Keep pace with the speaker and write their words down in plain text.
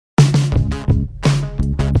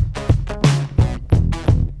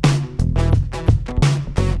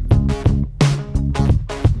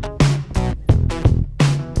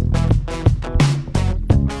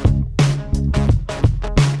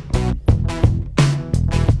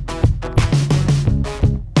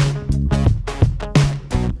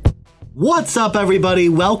What's up, everybody?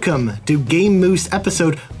 Welcome to Game Moose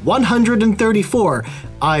episode 134.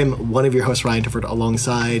 I'm one of your hosts, Ryan Tifford,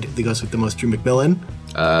 alongside the ghost with the most, Drew McMillan.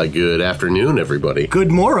 Good afternoon, everybody.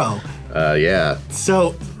 Good morrow. Yeah.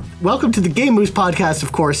 So, welcome to the Game Moose podcast,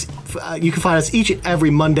 of course. You can find us each and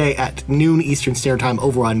every Monday at noon Eastern Standard Time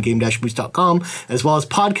over on game-moose.com, as well as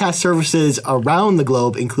podcast services around the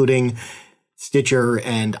globe, including Stitcher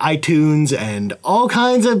and iTunes and all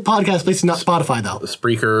kinds of podcast places, not Spotify, though.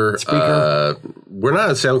 Spreaker. We're not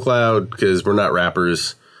on SoundCloud because we're not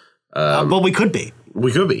rappers. Well, we could be.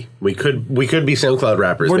 We could be. We could be SoundCloud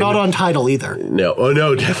rappers. We're not on Tidal either. No. Oh,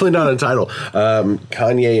 no, definitely not on Tidal.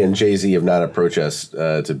 Kanye and Jay-Z have not approached us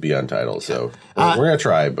to be on Tidal, so we're going to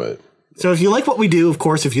try, but... So if you like what we do, of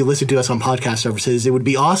course, if you listen to us on podcast services, it would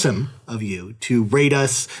be awesome of you to rate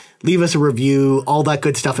us, leave us a review, all that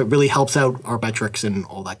good stuff. It really helps out our metrics and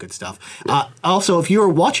all that good stuff. Also, if you are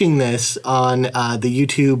watching this on the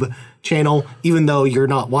YouTube channel, even though you're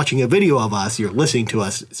not watching a video of us, you're listening to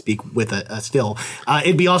us speak with us still,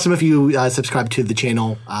 it'd be awesome if you subscribe to the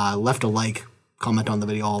channel, left a like, comment on the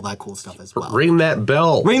video, all that cool stuff as well. Ring that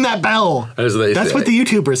bell. Ring that bell. As they say. That's what the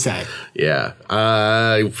YouTubers say. Yeah.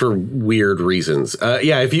 For weird reasons.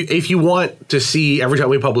 Yeah. If you want to see every time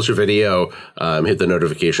we publish a video, hit the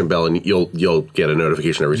notification bell and you'll get a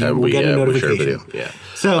notification every time we share a video. Yeah.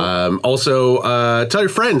 So also tell your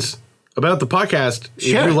friends about the podcast. If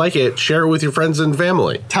you like it, share it with your friends and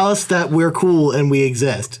family. Tell us that we're cool and we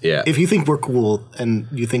exist. Yeah. If you think we're cool and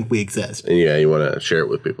you think we exist. And yeah, you want to share it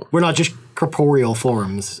with people. We're not just corporeal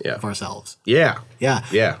forms of ourselves. Yeah. Yeah.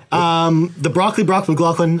 Yeah. The Broccoli Brock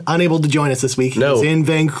McLaughlin, unable to join us this week. No. He's in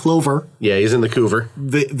Vancouver. Yeah, he's in the Couver.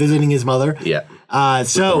 Visiting his mother. Yeah.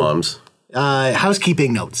 So, moms.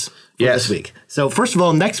 Housekeeping notes for this week. So, first of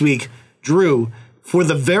all, next week, Drew, for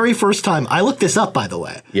the very first time, I looked this up, by the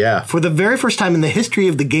way. Yeah. For the very first time in the history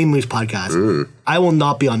of the Game Moose podcast, I will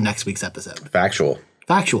not be on next week's episode. Factual.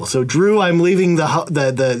 So, Drew, I'm leaving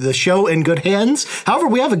the show in good hands. However,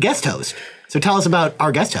 we have a guest host. So tell us about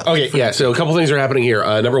our guest host. Okay, yeah. So a couple things are happening here.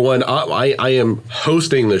 Number one, I am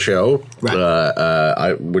hosting the show,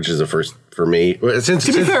 right. Which is a first for me. To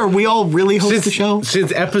be fair, we all really host the show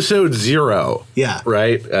since episode 0. Yeah.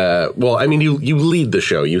 Right. Well, I mean, you lead the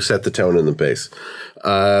show. You set the tone and the pace.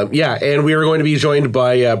 Yeah, and we are going to be joined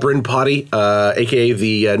by Bryn Potty, aka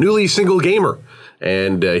the newly single gamer.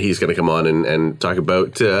 And he's going to come on and talk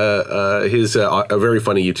about his a very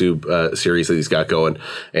funny YouTube series that he's got going,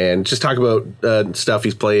 and just talk about stuff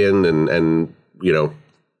he's playing, and you know,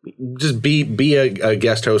 just be a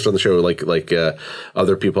guest host on the show like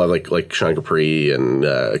other people like Sean Capri and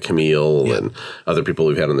Camille and other people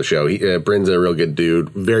we've had on the show. Bryn's a real good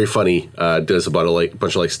dude, very funny. Does a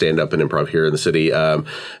bunch of stand up and improv here in the city.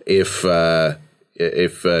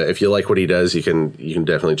 If you like what he does, you can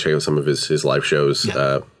definitely check out some of his live shows.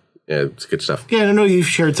 Yeah, it's good stuff. Yeah, I know you've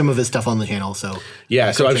shared some of his stuff on the channel, so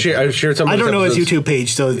yeah. So I've shared some. I don't know his YouTube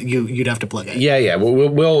page, so you'd have to plug it. Yeah. You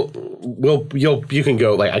can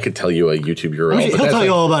go. Like, I could tell you a YouTube URL. He'll tell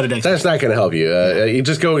you all about it next week. That's not going to help you. You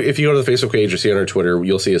just go, if you go to the Facebook page or see it on our Twitter,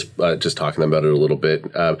 you'll see us just talking about it a little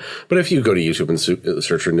bit. But if you go to YouTube and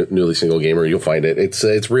search for Newly Single Gamer, you'll find it.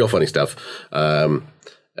 It's real funny stuff.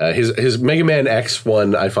 His Mega Man X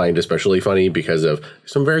one I find especially funny because of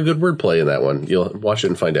some very good wordplay in that one. You'll watch it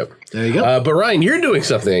and find out. There you go. But Ryan, you're doing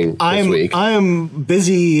something this week. I am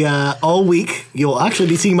busy all week. You'll actually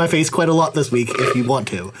be seeing my face quite a lot this week if you want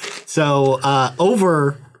to. So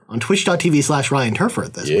over on twitch.tv/Ryan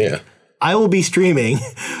Turford this week, I will be streaming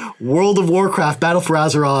World of Warcraft Battle for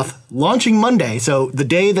Azeroth launching Monday. So the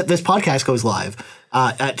day that this podcast goes live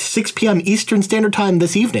at 6 p.m. Eastern Standard Time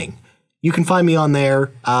this evening. You can find me on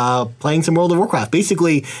there playing some World of Warcraft.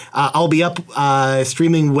 Basically, I'll be up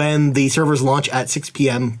streaming when the servers launch at 6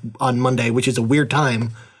 p.m. on Monday, which is a weird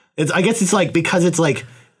time. I guess it's like because it's like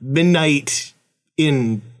midnight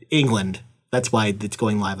in England. That's why it's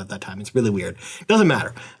going live at that time. It's really weird. Doesn't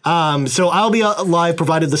matter. So I'll be live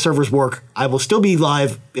provided the servers work. I will still be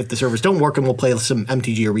live if the servers don't work, and we'll play some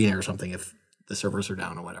MTG Arena or something if the servers are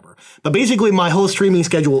down or whatever. But basically, my whole streaming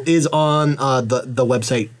schedule is on the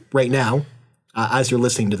website right now, as you're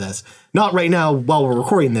listening to this. Not right now while we're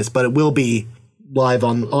recording this, but it will be live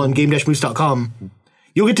on game-moose.com.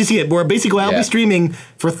 You'll get to see it. Where basically I'll be streaming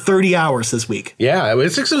for 30 hours this week. Yeah,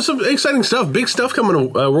 it's some exciting stuff. Big stuff coming to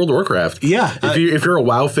World of Warcraft. Yeah. If you're a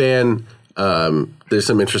WoW fan, There's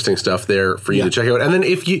some interesting stuff there for you to check out. And then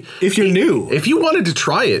if you're new, if you wanted to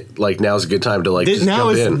try it, like now's a good time to just now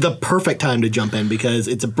jump is in. the perfect time to jump in because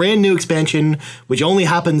it's a brand new expansion, which only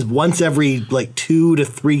happens once every 2 to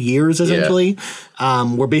 3 years, essentially.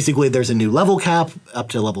 Where basically there's a new level cap up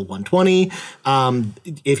to level 120.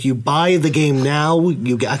 If you buy the game now,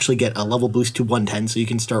 you actually get a level boost to 110, so you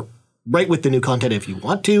can start right with the new content if you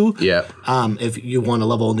want to. Yeah. If you want to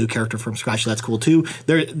level a new character from scratch, that's cool too.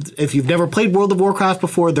 If you've never played World of Warcraft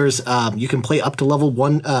before, there's you can play up to level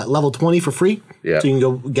 20 for free. Yeah. So you can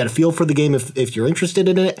go get a feel for the game if you're interested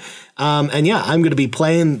in it. And yeah, I'm going to be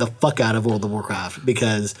playing the fuck out of World of Warcraft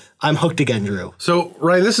because I'm hooked again, Drew. So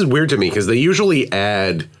Ryan, this is weird to me because they usually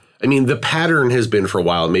add. I mean, the pattern has been for a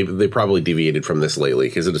while. Maybe they probably deviated from this lately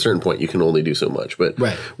because at a certain point you can only do so much. But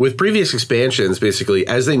with previous expansions, basically,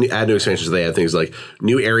 as they add new expansions, they add things like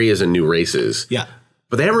new areas and new races. Yeah.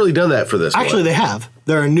 But they haven't really done that for this one. Actually, they have.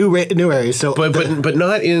 There are new areas. So but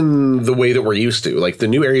not in the way that we're used to. Like the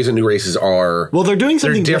new areas and new races are they're doing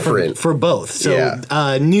something different for both. So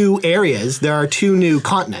new areas. There are 2 new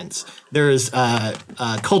continents. There's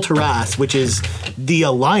Kulturas, which is the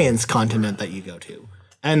Alliance continent that you go to.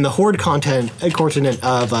 And the Horde continent of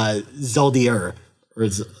Zaldir, or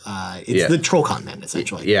it's the Troll continent,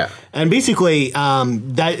 essentially. Yeah. And basically,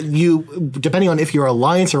 that depending on if you're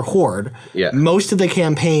Alliance or Horde, most of the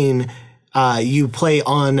campaign you play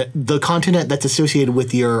on the continent that's associated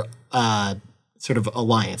with your sort of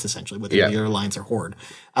alliance, essentially, whether your Alliance or Horde.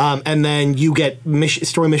 And then you get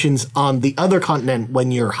story missions on the other continent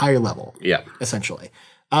when you're higher level, essentially.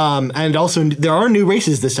 And also, there are new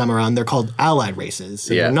races this time around. They're called allied races.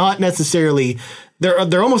 So they're not necessarily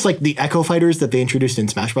they're almost like the Echo Fighters that they introduced in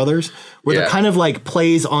Smash Brothers, where they're kind of like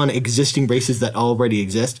plays on existing races that already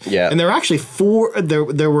exist. Yeah. And there are actually 4.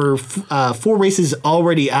 There were 4 races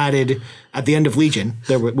already added at the end of Legion.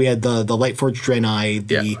 We had the Lightforged Draenei,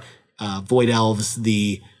 the Void Elves,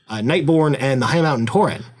 the Nightborn, and the High Mountain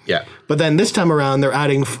Tauren. Yeah. But then this time around, they're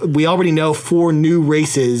adding. We already know 4 new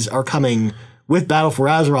races are coming with Battle for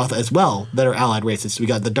Azeroth as well that are allied races. So we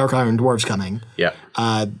got the Dark Iron Dwarves coming. Yeah.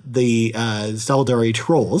 The Zaldari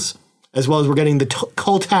Trolls, as well as we're getting the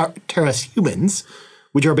Kulturas humans,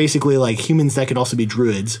 which are basically like humans that can also be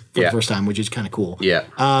druids for the first time, which is kind of cool. Yeah.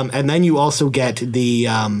 And then you also get the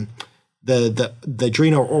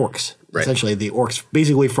Draenor orcs, essentially the orcs,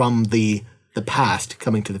 basically from the past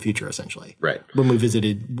coming to the future, essentially. Right. When we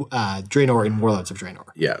visited Draenor and Warlords of Draenor.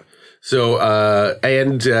 Yeah. So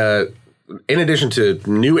in addition to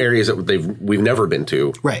new areas that we've never been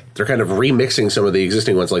to, they're kind of remixing some of the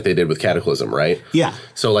existing ones like they did with Cataclysm, right? Yeah.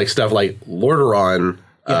 So like stuff like Lordaeron,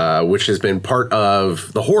 which has been part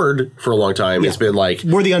of the Horde for a long time. It's been like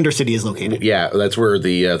where the Undercity is located. Yeah, that's where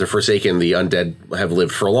the Forsaken, the Undead have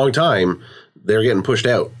lived for a long time. They're getting pushed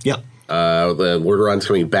out. Yeah. The Lordaeron's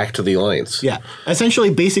coming back to the Alliance. Yeah.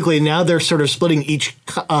 Essentially, basically, now they're sort of splitting each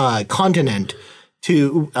continent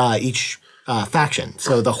to each faction.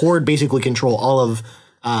 So the Horde basically control all of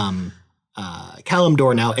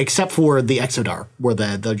Kalimdor now, except for the Exodar, where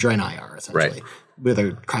the Draenei are, essentially. Where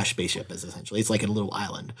their crash spaceship is, essentially. It's like a little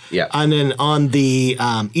island. Yeah. And then on the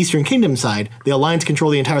Eastern Kingdom side, the Alliance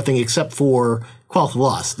control the entire thing except for Quel'The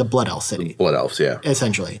Lost, the Blood Elf city. Blood Elves, yeah.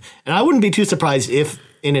 Essentially. And I wouldn't be too surprised if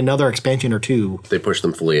in another expansion or 2 they push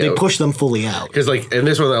them fully out. They push them fully out. Because like in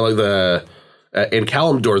this one, like in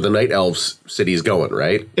Kalimdor, the Night Elves city is going,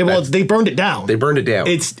 right? They burned it down. They burned it down.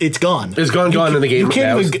 It's gone. It's gone in the game.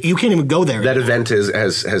 You can't even go there. That event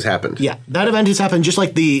has happened. Yeah, that event has happened just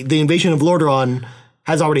like the invasion of Lordaeron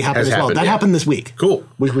has already happened as well. That happened this week. Cool.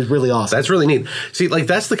 Which was really awesome. That's really neat. See, like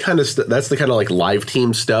that's the kind of like live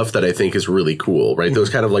team stuff that I think is really cool, right? Mm-hmm.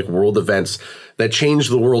 Those kind of like world events that change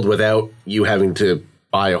the world without you having to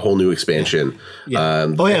buy a whole new expansion. Yeah.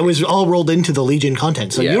 It was all rolled into the Legion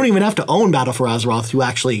content. So you don't even have to own Battle for Azeroth to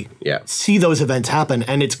actually see those events happen.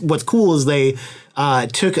 And what's cool is they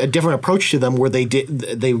took a different approach to them where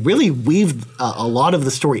they really weaved a lot of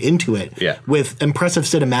the story into it with impressive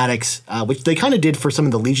cinematics, which they kind of did for some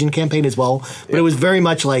of the Legion campaign as well. But it was very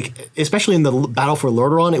much like, especially in the Battle for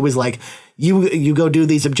Lordaeron, it was like you go do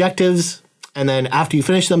these objectives, and then after you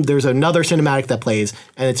finish them, there's another cinematic that plays,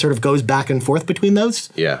 and it sort of goes back and forth between those.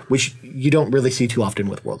 Yeah, which you don't really see too often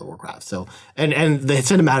with World of Warcraft. So, and the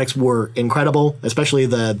cinematics were incredible, especially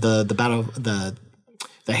the battle,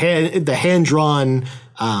 the hand drawn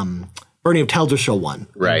Burning of Teldrassil one.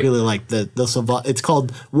 Right, I really like the it's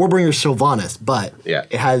called Warbringer Sylvanas, but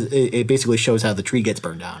it basically shows how the tree gets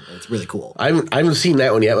burned down. It's really cool. I haven't seen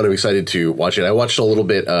that one yet, but I'm excited to watch it. I watched a little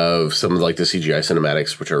bit of some of like the CGI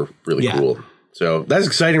cinematics, which are really cool. So that's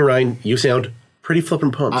exciting, Ryan. You sound pretty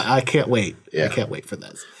flippin' pumped. I can't wait. Yeah. I can't wait for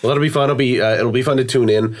this. Well, that'll be fun. It'll be fun to tune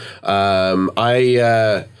in.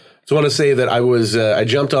 I just want to say that I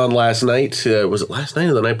jumped on last night. Was it last night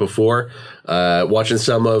or the night before? Watching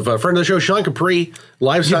some of a friend of the show, Sean Capri,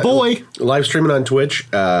 live streaming on Twitch.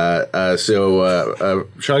 So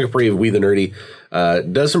Sean Capri of We the Nerdy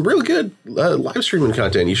does some really good live streaming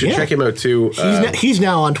content. You should check him out too. He's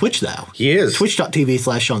now on Twitch though. He is.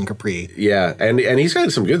 Twitch.tv/Sean Capri. Yeah, and he's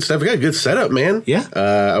got some good stuff. He got a good setup, man. Yeah.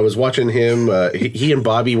 I was watching him. He and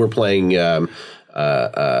Bobby were playing.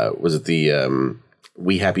 Was it the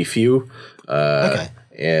We Happy Few? Okay.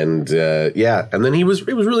 And and then it was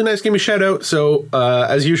really nice. Give me a shout out. So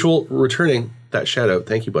as usual, returning that shout out.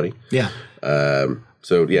 Thank you, buddy. Yeah.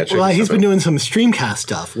 So yeah, he's been doing some streamcast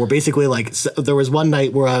stuff where basically there was one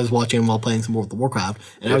night where I was watching him while playing some World of Warcraft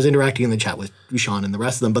and I was interacting in the chat with Sean and the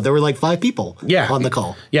rest of them, but there were like 5 people on the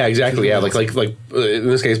call. Yeah, exactly. Yeah, like in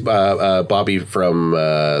this case, Bobby from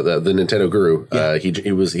the Nintendo Guru.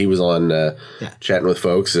 He was on chatting with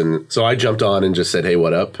folks, and so I jumped on and just said, "Hey,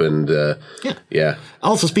 what up?" And yeah.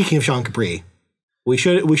 Also, speaking of Sean Capri, we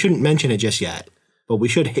shouldn't mention it just yet. But we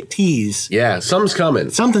should tease. Yeah, something's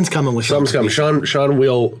coming. Something's coming with Sean. Something's coming. Sean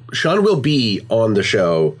will be on the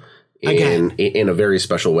show in a very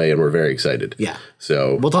special way, and we're very excited. Yeah.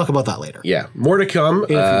 So we'll talk about that later. Yeah, more to come.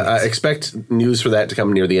 Expect news for that to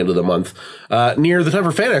come near the end of the month, near the time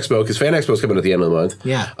for Fan Expo, because Fan Expo is coming at the end of the month.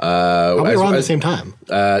 Yeah. Probably around the same time.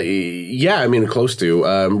 Yeah, I mean close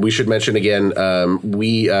to. We should mention again.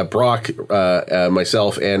 Brock,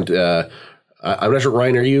 myself, and. I'm not sure,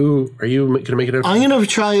 Ryan. Are you going to make it out? I'm going to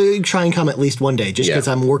try and come at least one day, just because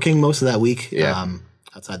I'm working most of that week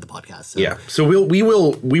outside the podcast. So. Yeah, so we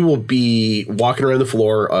will be walking around the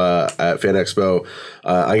floor at Fan Expo.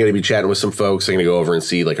 I'm going to be chatting with some folks. I'm going to go over and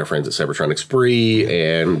see like our friends at Cybertronic Spree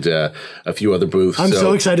and a few other booths. I'm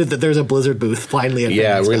so excited that there's a Blizzard booth finally. At Fan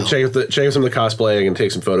Expo. We're going to check out some of the cosplay. I'm going to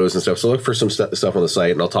take some photos and stuff. So look for some stuff on the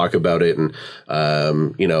site, and I'll talk about it. And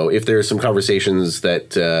if there's some conversations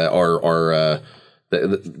that are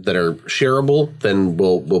shareable, then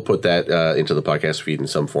we'll put that into the podcast feed in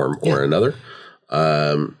some form or another.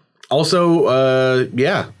 There's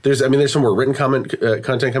some more written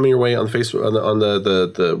content coming your way on the Facebook on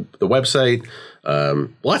the website.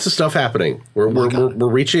 Lots of stuff happening. We're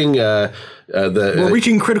reaching we're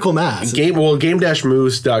reaching critical mass.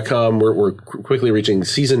 Game-moose.com. We're quickly reaching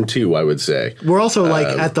season 2, I would say. We're also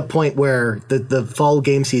at the point where the fall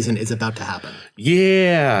game season is about to happen.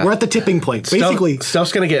 Yeah. We're at the tipping point. Basically,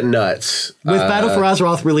 stuff's going to get nuts. With Battle for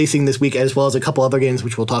Azeroth releasing this week, as well as a couple other games,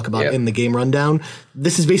 which we'll talk about in the game rundown,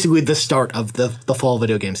 this is basically the start of the fall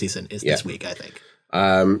video game season this week, I think.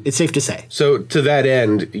 It's safe to say. So to that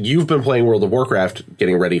end, you've been playing World of Warcraft,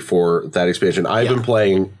 getting ready for that expansion. I've been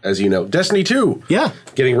playing, as you know, Destiny 2. Yeah.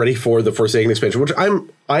 Getting ready for the Forsaken expansion, which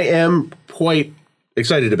I am quite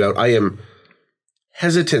excited about. I am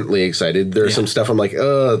hesitantly excited. There's some stuff I'm like,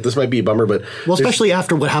 this might be a bummer, but especially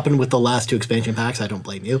after what happened with the last 2 expansion packs, I don't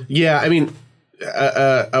blame you. Yeah, I mean,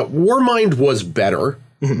 Warmind was better.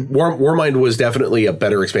 Mm-hmm. Warmind was definitely a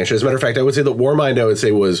better expansion. As a matter of fact, I would say that Warmind,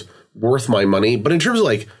 was worth my money. But in terms of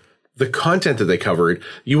like the content that they covered,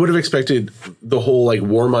 you would have expected the whole like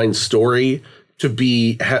Warmind story to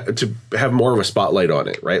be to have more of a spotlight on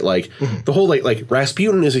it, right? Like the whole like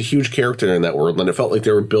Rasputin is a huge character in that world, and it felt like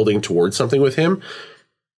they were building towards something with him.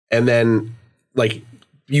 And then like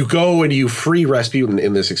you go and you free Rasputin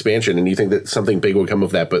in this expansion, and you think that something big would come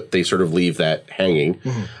of that, but they sort of leave that hanging.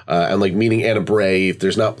 And like meeting Anna Bray,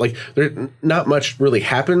 there's not much really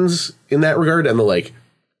happens in that regard. And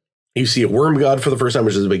you see a Worm God for the first time,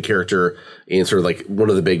 which is a big character and sort of like one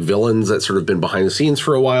of the big villains that's sort of been behind the scenes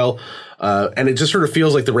for a while. And it just sort of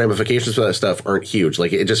feels like the ramifications for that stuff aren't huge.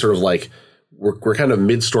 Like it just sort of like we're kind of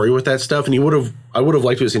mid-story with that stuff. And I would have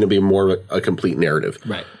liked to have seen it be more of a complete narrative.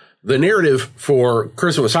 Right. The narrative for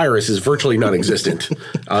Curse of Osiris is virtually non-existent.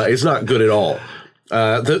 It's not good at all.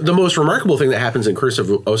 The most remarkable thing that happens in Curse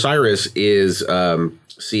of Osiris is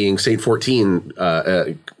seeing Saint 14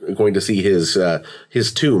 going to see his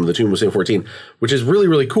tomb, the tomb of Saint 14, which is really,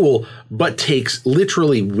 really cool, but takes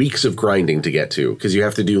literally weeks of grinding to get to, because you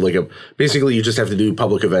have to do basically you just have to do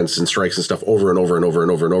public events and strikes and stuff over and over and over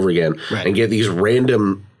and over and over again, and get these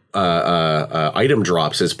random item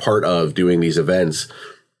drops as part of doing these events.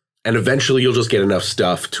 And eventually you'll just get enough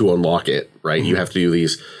stuff to unlock it, right? You have to do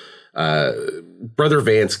these Brother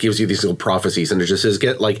Vance gives you these little prophecies, and it just says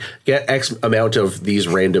get X amount of these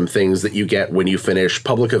random things that you get when you finish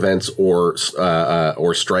public events or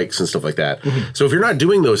strikes and stuff like that. So if you're not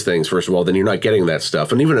doing those things, first of all, then you're not getting that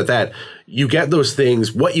stuff. And even at that, you get those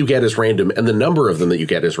things. What you get is random, and the number of them that you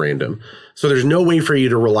get is random. So there's no way for you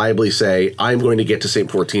to reliably say, I'm going to get to St.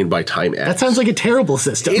 14 by time X. That sounds like a terrible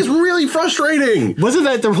system. It's really frustrating. Wasn't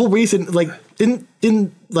that the whole reason? Like,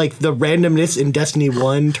 didn't like the randomness in Destiny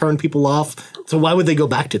 1 turn people off? So why would they go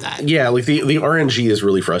back to that? Yeah, like the RNG is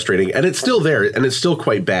really frustrating, and it's still there, and it's still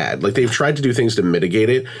quite bad. Like, they've tried to do things to mitigate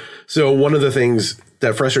it. So one of the things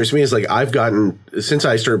that frustrates me is, like, I've gotten, since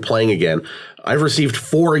I started playing again, I've received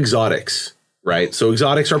 4 exotics, right? So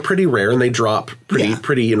exotics are pretty rare, and they drop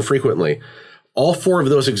pretty infrequently. All 4 of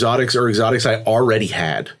those exotics are exotics I already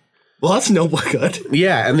had. Well, that's no good.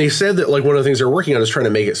 Yeah, and they said that, like, one of the things they're working on is trying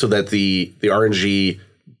to make it so that the RNG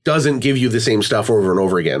doesn't give you the same stuff over and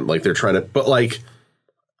over again. Like, they're trying to, but, like,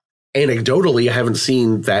 anecdotally, I haven't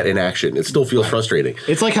seen that in action. It still feels frustrating.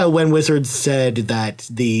 It's like how when Wizards said that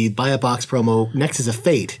the Buy a Box promo Nexus of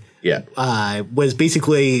Fate was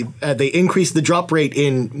basically they increased the drop rate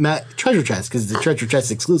in treasure chests because the treasure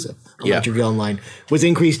chest exclusive on Magic Online was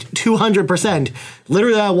increased 200%.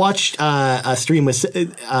 Literally, I watched a stream with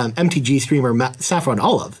MTG streamer Saffron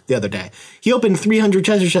Olive the other day. He opened 300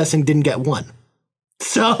 treasure chests and didn't get one.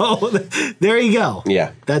 So there you go.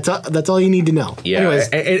 Yeah, that's all you need to know. Yeah, anyways,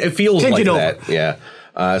 it feels like that. Yeah.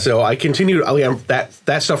 So I continued.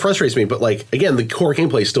 That stuff frustrates me, but, like, again, the core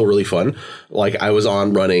gameplay is still really fun. Like, I was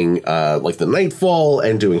on running like the Nightfall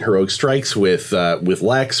and doing heroic strikes with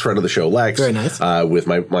Lex, friend of the show, Lex. Very nice. With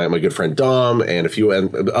my good friend Dom and a few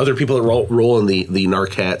other people that roll in the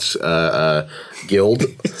Narcats guild. The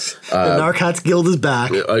Narcats guild is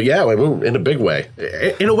back. Yeah, in a big way.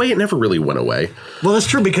 In a way, it never really went away. Well, that's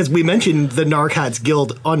true because we mentioned the Narcats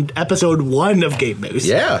guild on episode 1 of Game News.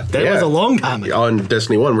 Yeah, that was a long time ago. On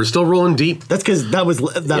Destiny 1, we're still rolling deep. That's because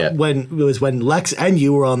when Lex and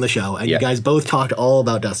you were on the show, and you guys both talked all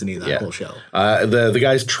about Destiny that whole show. The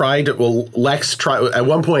guys tried. Well, Lex tried at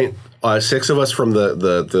one point. 6 of us from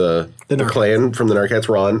the clan from the Narcats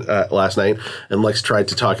were on last night, and Lex tried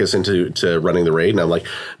to talk us into running the raid, and I'm like,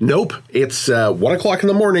 nope, it's 1 o'clock in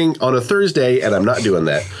the morning on a Thursday, and I'm not doing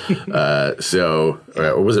that.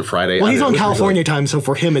 Or was it Friday? Well, he's on California time, so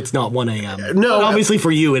for him it's not 1 a.m. No, but obviously for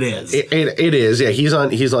you it is. It is. Yeah, he's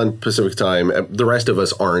on Pacific time. The rest of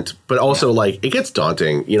us aren't. But also, like, it gets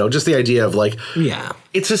daunting. You know, just the idea of, like,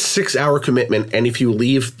 it's a 6-hour commitment, and if you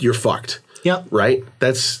leave, you're fucked. Yep. Right?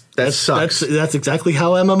 That sucks. That's exactly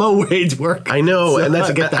how MMO raids work. I know, so and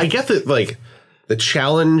I get that, like, the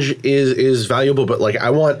challenge is valuable, but, like, I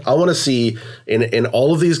want to see in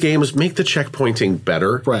all of these games make the checkpointing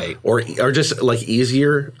better, right? Or just, like,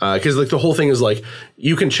 easier, because, like, the whole thing is, like,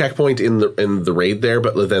 you can checkpoint in the raid there,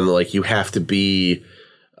 but then, like, you have to be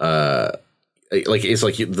like, it's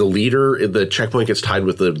like the leader, the checkpoint gets tied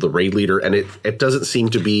with the raid leader, and it doesn't seem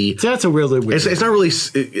to be. So that's a really weird. It's not really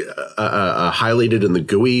highlighted in the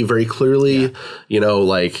GUI very clearly. Yeah. You know,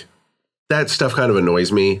 like, that stuff kind of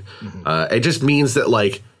annoys me. Mm-hmm. It just means that,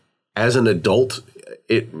 like, as an adult,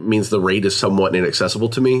 it means the raid is somewhat inaccessible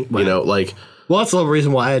to me. Right. You know, like. Well, that's the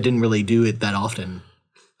reason why I didn't really do it that often.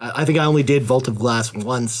 I think I only did Vault of Glass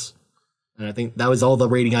once. And I think that was all the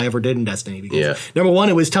raiding I ever did in Destiny. Because number 1,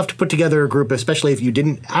 it was tough to put together a group, especially if you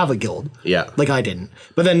didn't have a guild. Yeah. Like I didn't.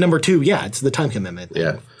 But then number 2, it's the time commitment.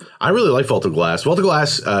 Yeah. I really like Vault of Glass. Vault of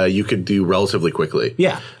Glass, you could do relatively quickly.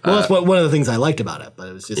 Yeah. Well, that's one of the things I liked about it. But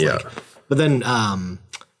it was just like. But then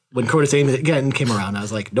when Cortis again came around, I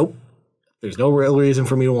was like, nope. There's no real reason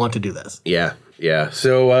for me to want to do this. Yeah. Yeah.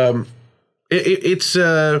 So it's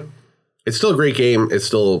still a great game. It's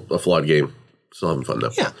still a flawed game. Still having fun,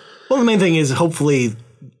 though. Yeah. Well, the main thing is hopefully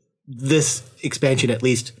this expansion at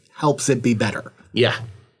least helps it be better. Yeah.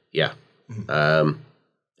 Yeah. Mm-hmm.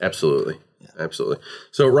 Absolutely. Yeah. Absolutely.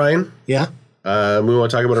 So, Ryan. Yeah? We want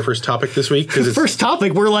to talk about our first topic this week. First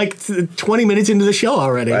topic? We're like 20 minutes into the show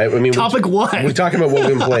already. Right? I mean, topic 1. We're talking about what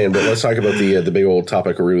we've been playing, but let's talk about the big old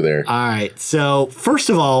topic-a-roo there. All right. So, first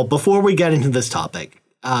of all, before we get into this topic,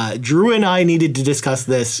 Drew and I needed to discuss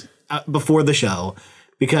this before the show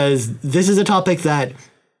because this is a topic that,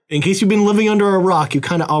 in case you've been living under a rock, you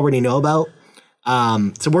kind of already know about.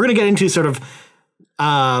 So we're going to get into sort of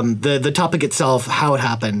the topic itself, how it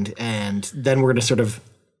happened, and then we're going to sort of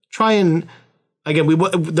try and, again,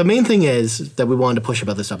 the main thing is that we wanted to push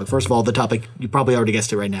about this topic. First of all, the topic, you probably already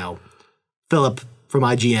guessed it right now, Philip from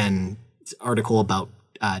IGN's article about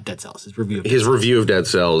Dead Cells, his review of Dead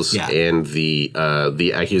Cells and the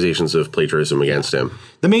accusations of plagiarism against him.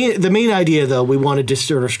 The main idea, though, we wanted to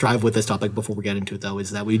sort of strive with this topic before we get into it, though,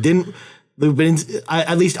 is that we didn't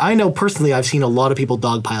At least I know personally, I've seen a lot of people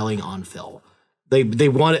dogpiling on Phil. They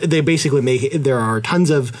basically there are tons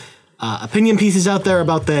of opinion pieces out there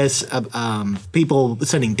about this, people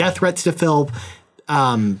sending death threats to Phil,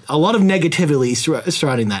 a lot of negativity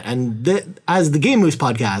surrounding that. And as the Game Moose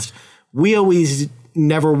podcast, we always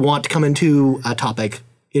never want to come into a topic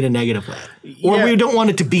in a negative way. Or we don't want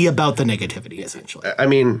it to be about the negativity, essentially. I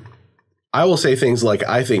mean, I will say things like,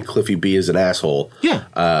 I think Cliffy B is an asshole.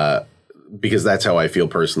 Yeah. Because that's how I feel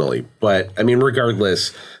personally. But, I mean,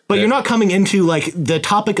 regardless... But you're not coming into, like, the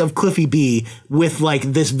topic of Cliffy B with, like,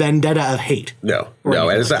 this vendetta of hate. No.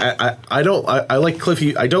 And I don't like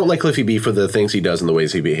Cliffy... I don't like Cliffy B for the things he does and the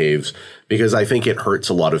ways he behaves, because I think it hurts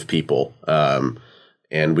a lot of people.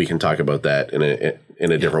 And we can talk about that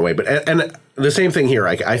in a different way. But and the same thing here.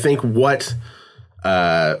 I think what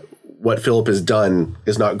Philip has done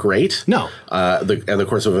is not great. No. And the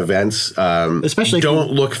course of events, especially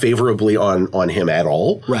don't look favorably on him at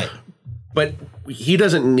all. Right. But he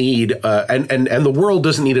doesn't need, and the world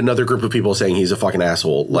doesn't need another group of people saying he's a fucking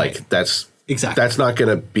asshole. Like, right. That's not going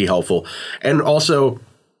to be helpful. And also,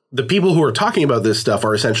 the people who are talking about this stuff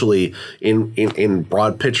are essentially in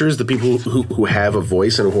broad pictures. The people who have a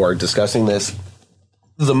voice and who are discussing this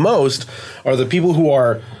the most are the people who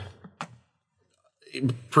are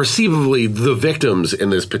perceivably the victims in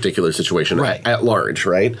this particular situation, right, at large,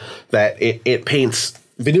 right? That it paints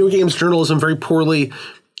video games journalism very poorly,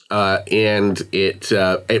 and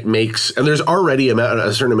it makes, and there's already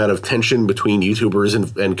a certain amount of tension between YouTubers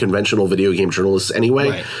and conventional video game journalists anyway,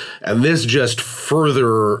 right. And this just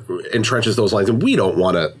further entrenches those lines, and we don't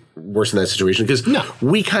want to worsen that situation because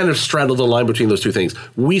we kind of straddle the line between those two things.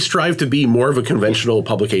 We strive to be more of a conventional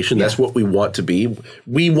publication. That's what we want to be.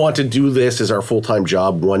 We want to do this as our full-time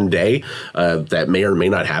job one day. That may or may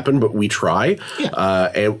not happen, but we try.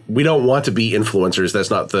 And we don't want to be influencers. That's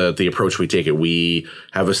not the approach we take. We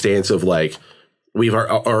have a stance of like, we have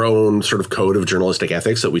our own sort of code of journalistic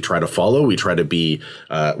ethics that we try to follow. We try to be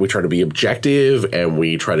objective, and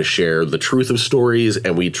we try to share the truth of stories,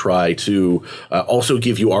 and we try to also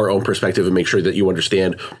give you our own perspective and make sure that you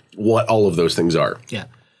understand what all of those things are. Yeah.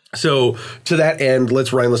 So to that end, let's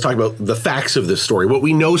talk about the facts of this story, what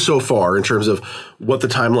we know so far in terms of what the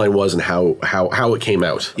timeline was and how it came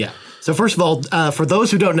out. Yeah. So first of all, for those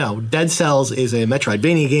who don't know, Dead Cells is a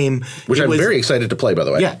Metroidvania game. Which I'm very excited to play, by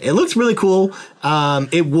the way. Yeah, it looks really cool.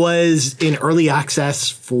 It was in early access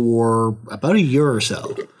for about a year or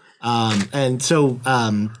so. And so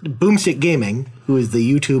Boomstick Gaming, who is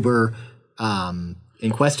the YouTuber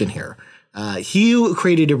in question here, he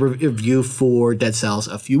created a review for Dead Cells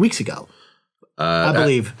a few weeks ago, I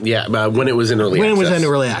believe. When it was in early access. When it was in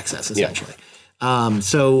early access, essentially. Yeah.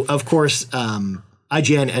 So, of course...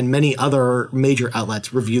 IGN and many other major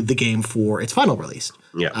outlets reviewed the game for its final release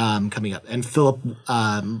coming up. And Philip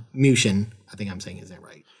Mushin, I think I'm saying his name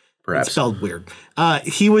right. Perhaps. It's spelled weird.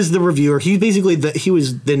 He was the reviewer. He basically he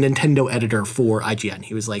was the Nintendo editor for IGN.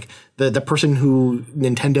 He was like the person who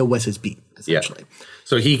Nintendo was his beat, essentially. Yeah.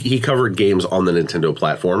 So he covered games on the Nintendo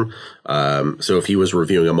platform. So if he was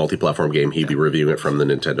reviewing a multi-platform game, he'd be reviewing it from the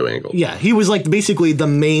Nintendo angle. Yeah, he was like basically the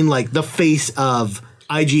main, like the face of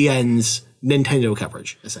IGN's Nintendo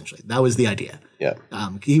coverage, essentially. That was the idea. Yeah.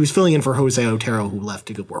 He was filling in for Jose Otero, who left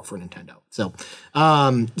to go work for Nintendo. So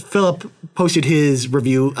Philip posted his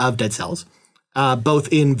review of Dead Cells,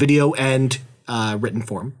 both in video and written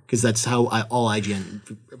form, because that's how all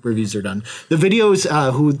IGN reviews are done. The videos,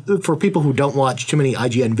 for people who don't watch too many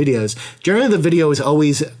IGN videos, generally the video is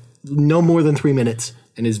always no more than 3 minutes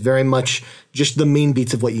and is very much just the main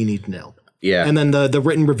beats of what you need to know. Yeah. And then the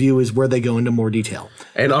written review is where they go into more detail.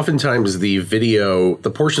 And oftentimes the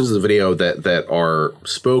portions of the video that are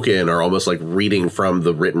spoken are almost like reading from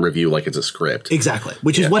the written review like it's a script. Exactly.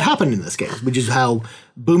 Which is what happened in this game, which is how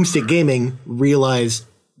Boomstick Gaming realized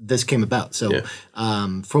this came about. So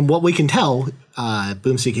from what we can tell,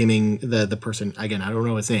 Boomstick Gaming, the person, again, I don't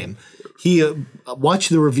know his name, he watched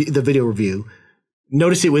the video review,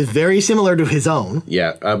 noticed it was very similar to his own.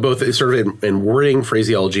 Yeah, both sort of in wording,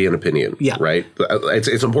 phraseology, and opinion. Yeah. Right?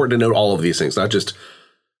 It's important to note all of these things, not just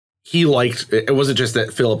he liked, it wasn't just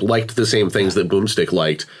that Philip liked the same things that Boomstick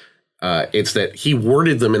liked. It's that he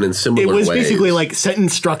worded them in similar ways. It was basically like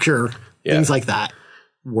sentence structure, things like that.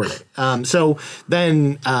 Worded. So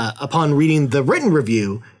then upon reading the written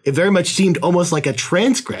review, it very much seemed almost like a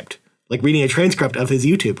transcript, like reading a transcript of his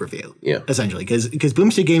YouTube review, essentially, because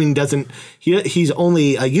Boomstick Gaming doesn't, he's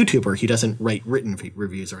only a YouTuber. He doesn't write written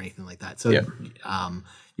reviews or anything like that. So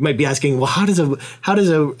you might be asking, well, how does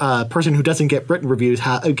a person who doesn't get written reviews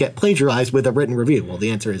get plagiarized with a written review? Well,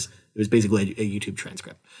 the answer is it was basically a YouTube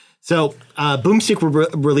transcript. So Boomstick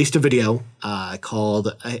released a video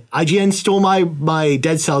called IGN Stole My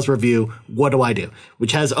Dead Cells Review, What Do I Do?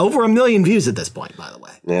 Which has over 1 million views at this point, by the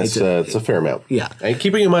way. Yeah, it's a fair amount. Yeah. And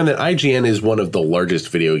keeping in mind that IGN is one of the largest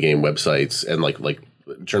video game websites and like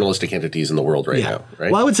journalistic entities in the world right now,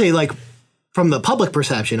 right? Well, I would say like from the public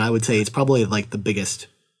perception, I would say it's probably like the biggest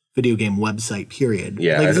video game website, period.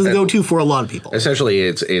 Yeah, like, this is a go-to for a lot of people. Essentially,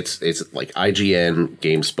 it's like IGN,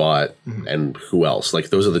 GameSpot, and who else? Like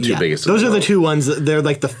those are the two biggest. Those are the two ones. They're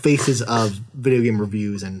like the faces of video game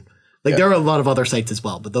reviews, and like there are a lot of other sites as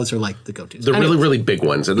well, but those are like the go-tos. They're really, really big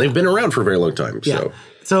ones, and they've been around for a very long time.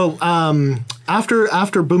 So after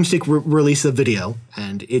Boomstick released the video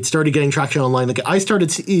and it started getting traction online, like I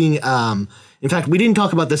started seeing. In fact, we didn't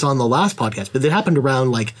talk about this on the last podcast, but it happened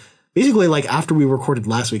around like. Basically, like after we recorded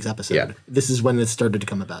last week's episode, this is when it started to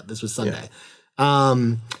come about. This was Sunday.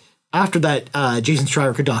 After that, Jason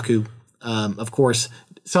Schreier Kodaku, of course,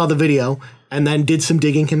 saw the video and then did some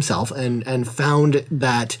digging himself and found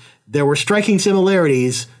that there were striking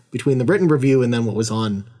similarities between the written review and then what was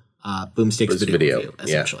on Boomstick's video review,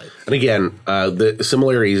 essentially. And again, the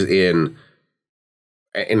similarities in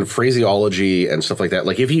phraseology and stuff like that.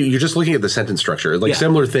 Like if you're just looking at the sentence structure, like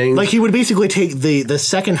similar things. Like he would basically take the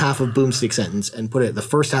second half of Boomstick's sentence and put it the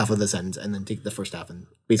first half of the sentence and then take the first half and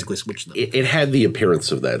basically switch them. It had the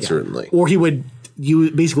appearance of that, certainly. Or he would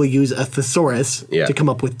basically use a thesaurus to come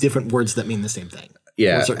up with different words that mean the same thing.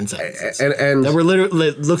 Yeah. Certain sentences. And that were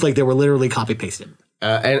literally looked like they were literally copy pasted.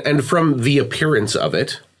 And from the appearance of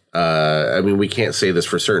it, I mean, we can't say this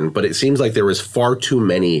for certain, but it seems like there was far too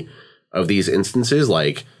many of these instances,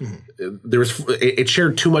 like it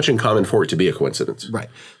shared too much in common for it to be a coincidence. Right.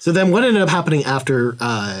 So then what ended up happening after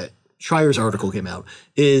Schreier's article came out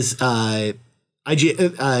is IGN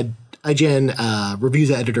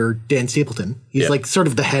reviews editor Dan Stapleton, he's like sort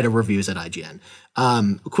of the head of reviews at IGN,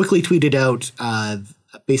 quickly tweeted out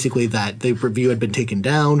basically that the review had been taken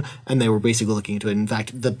down and they were basically looking into it. In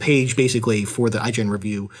fact, the page basically for the IGN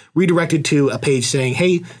review redirected to a page saying,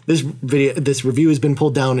 "Hey, this review has been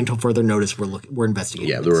pulled down until further notice. We're investigating."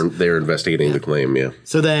 Yeah, they're investigating the claim. Yeah.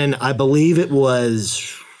 So then I believe it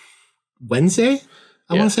was Wednesday.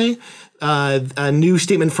 I want to say a new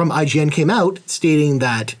statement from IGN came out stating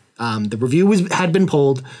that the review had been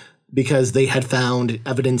pulled because they had found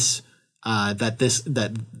evidence that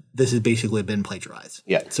this has basically been plagiarized.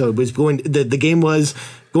 Yeah. So it was the game was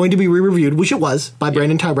going to be re-reviewed, which it was, by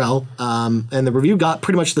Brandon Tyrell. And the review got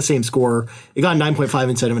pretty much the same score. It got a 9.5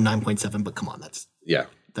 instead of a 9.7, but come on, that's I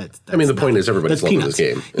mean, the point is everybody's loving this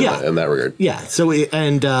game in that regard. Yeah. So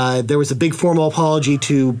there was a big formal apology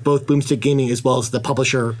to both Boomstick Gaming as well as the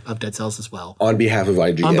publisher of Dead Cells as well. On behalf of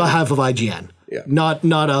IGN. On behalf of IGN. Yeah.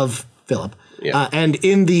 Not of Philip. Yeah. And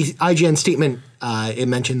in the IGN statement, it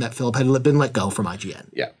mentioned that Philip had been let go from IGN.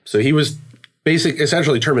 Yeah. So he was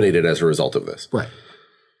essentially terminated as a result of this. Right.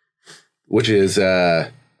 Which is,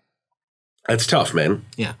 that's tough, man.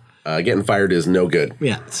 Yeah. Getting fired is no good.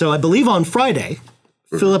 Yeah. So I believe on Friday,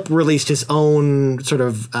 Philip released his own sort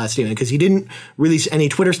of statement because he didn't release any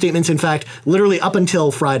Twitter statements. In fact, literally up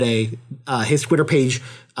until Friday, his Twitter page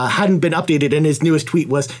hadn't been updated, and his newest tweet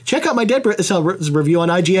was, "Check out my Dead Cells review on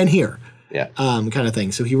IGN here." Yeah. Kind of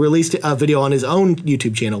thing. So he released a video on his own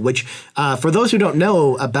YouTube channel, which for those who don't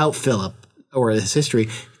know about Philip or his history,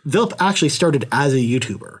 Philip actually started as a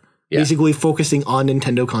YouTuber, basically focusing on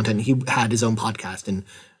Nintendo content. He had his own podcast and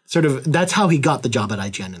sort of that's how he got the job at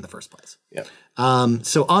IGN in the first place. Yeah.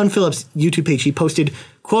 So on Philip's YouTube page, he posted,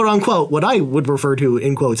 quote unquote, what I would refer to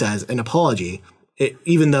in quotes as an apology.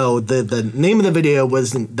 Even though the name of the video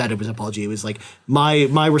wasn't that it was an apology, it was like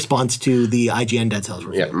my response to the IGN Dead Cells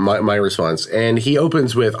review. Yeah, my response. And he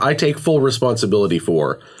opens with, "I take full responsibility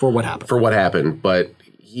for what happened." For what happened, but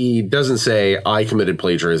he doesn't say I committed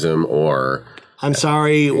plagiarism or I'm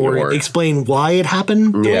sorry or explain why it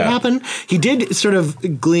happened the way it happened. He did sort of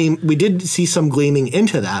we did see some gleaming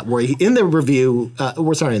into that where in the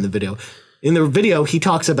video he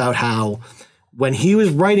talks about how when he was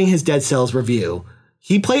writing his Dead Cells review,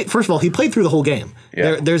 he played through the whole game.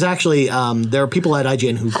 Yeah. There's actually, there are people at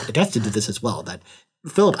IGN who attested to this as well, that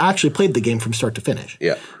Philip actually played the game from start to finish.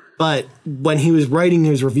 Yeah. But when he was writing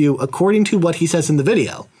his review, according to what he says in the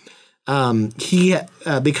video,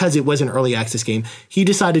 because it was an early access game, he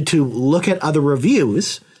decided to look at other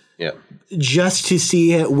reviews just to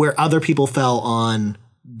see where other people fell on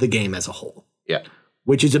the game as a whole. Yeah.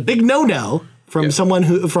 Which is a big no-no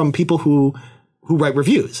from people who write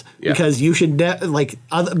reviews, because you should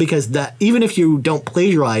because that even if you don't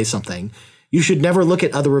plagiarize something, you should never look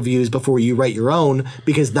at other reviews before you write your own,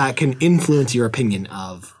 because that can influence your opinion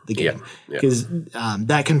of the game. Because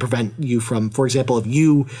that can prevent you from, for example, if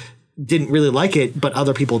you didn't really like it, but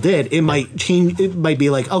other people did, it might change. It might be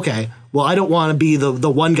like, okay, well, I don't want to be the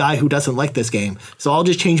one guy who doesn't like this game, so I'll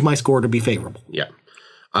just change my score to be favorable. Yeah.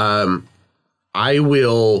 I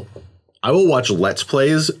will watch Let's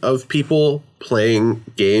Plays of people playing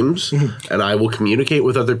games, and I will communicate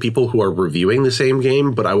with other people who are reviewing the same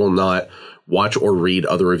game, but I will not watch or read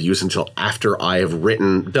other reviews until after I have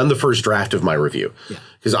done the first draft of my review.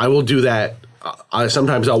 Because I will do that.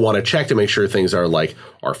 Sometimes I'll want to check to make sure things are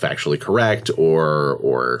factually correct,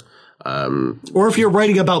 or if you're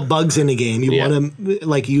writing about bugs in a game, you want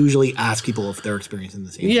to usually ask people if they're experiencing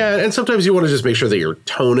the same thing. And sometimes you want to just make sure that your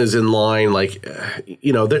tone is in line.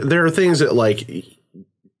 There are things that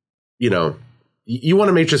you want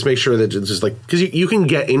to make sure that it's just because you can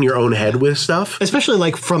get in your own head with stuff,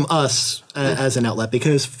 especially from us as an outlet,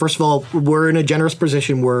 because first of all, we're in a generous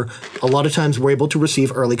position where a lot of times we're able to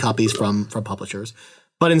receive early copies from publishers.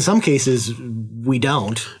 But in some cases, we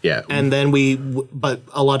don't. And then but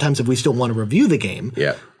a lot of times if we still want to review the game,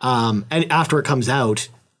 and after it comes out,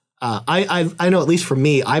 I know, at least for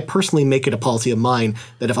me, I personally make it a policy of mine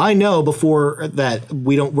that if I know before that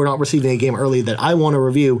we're not receiving a game early that I want to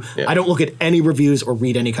review, I don't look at any reviews or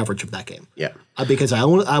read any coverage of that game. Because I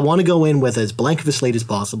want to go in with as blank of a slate as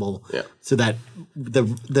possible, so that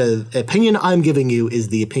the opinion I'm giving you is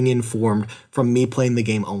the opinion formed from me playing the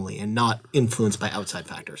game only and not influenced by outside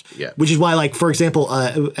factors. Which is why, for example,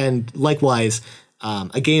 and likewise,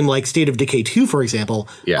 a game like State of Decay 2, for example,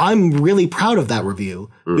 I'm really proud of that review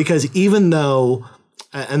because even though,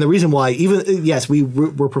 and the reason why, yes, we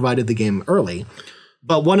were provided the game early,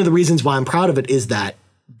 but one of the reasons why I'm proud of it is that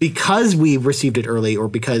because we received it early, or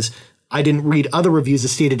because I didn't read other reviews of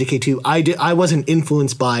State of Decay 2, I wasn't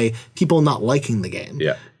influenced by people not liking the game.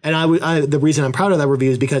 And the reason I'm proud of that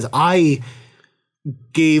review is because I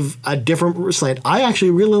gave a different slant. I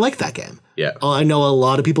actually really liked that game. I know a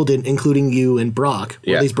lot of people didn't, including you and Brock.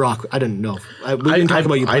 Or at least Brock. I didn't know. We didn't talk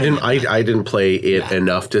about you. I didn't play it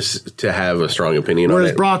enough to have a strong opinion on it.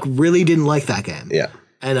 Whereas Brock really didn't like that game.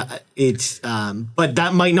 And but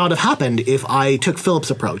that might not have happened if I took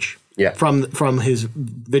Philip's approach. From his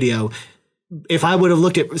video. If I would have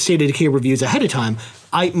looked at State of Decay reviews ahead of time,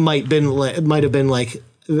 I might have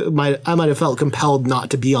felt compelled not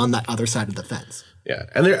to be on that other side of the fence.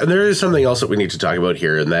 And there is something else that we need to talk about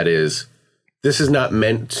here, and that is, this is not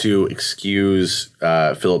meant to excuse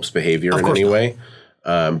Philip's behavior in any way.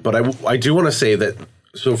 But I do want to say that,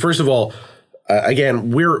 so first of all, again,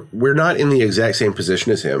 we're not in the exact same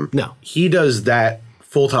position as him. No. He does that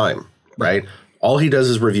full time, right? All he does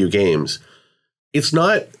is review games. It's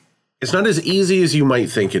not as easy as you might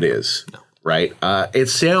think it is. No. Right. It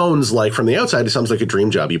sounds like, from the outside, it sounds like a dream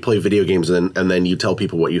job. You play video games and then you tell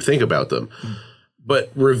people what you think about them. But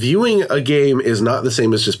reviewing a game is not the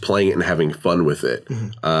same as just playing it and having fun with it.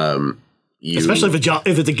 Especially if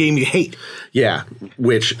it's a game you hate.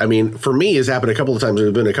 Which, I mean, for me, has happened a couple of times. There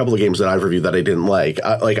have been a couple of games that I've reviewed that I didn't like.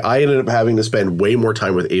 I ended up having to spend way more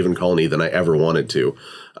time with Avon Colony than I ever wanted to.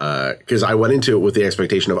 Because I went into it with the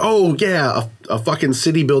expectation of, a fucking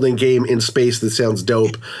city building game in space that sounds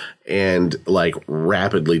dope, and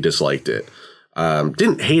rapidly disliked it.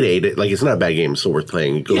 Didn't hate it. It's not a bad game, still worth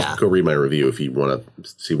playing. Go read my review if you want to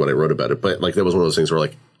see what I wrote about it. But that was one of those things where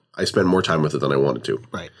I spent more time with it than I wanted to.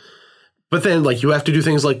 Right. But then you have to do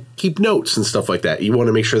things like keep notes and stuff like that. You want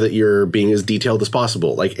to make sure that you're being as detailed as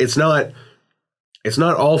possible. It's not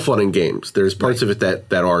all fun and games. There's parts of it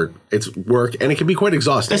that are, it's work, and it can be quite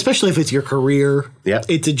exhausting. Especially if it's your career.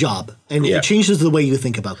 It's a job, and it changes the way you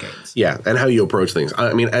think about games. And how you approach things.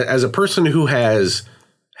 I mean, as a person who has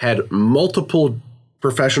had multiple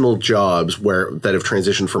professional jobs that have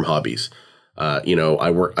transitioned from hobbies.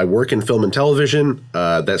 I work in film and television.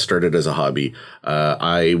 That started as a hobby.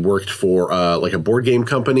 I worked for a board game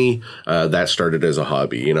company. That started as a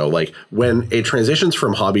hobby. When it transitions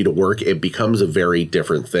from hobby to work, it becomes a very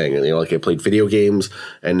different thing. And I played video games,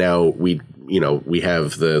 and now we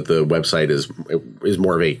have the website is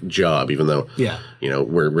more of a job, even though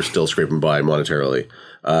we're still scraping by monetarily.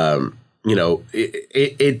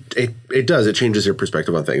 It does. It changes your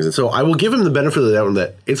perspective on things. And so I will give him the benefit of the doubt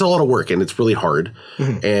that it's a lot of work and it's really hard.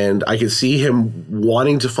 And I can see him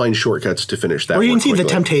wanting to find shortcuts to finish that. Or you can see the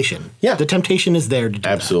temptation. The temptation is there to do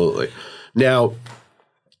Absolutely. That. Now,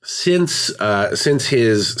 since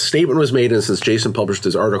his statement was made and since Jason published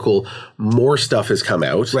his article, more stuff has come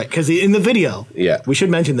out. Right, because in the video, we should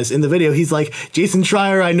mention this. In the video, he's like, Jason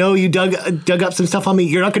Schreier, I know you dug up some stuff on me.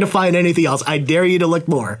 You're not going to find anything else. I dare you to look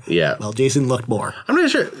more. Yeah. Well, Jason looked more. I'm not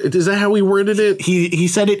sure. Is that how he worded it? He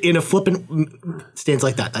said it in a flippant stance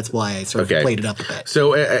like that. That's why I sort of played it up a bit.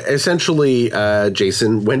 So essentially,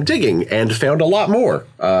 Jason went digging and found a lot more.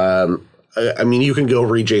 I mean, you can go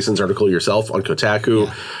read Jason's article yourself on Kotaku.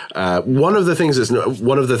 Yeah. One of the things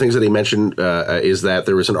that he mentioned is that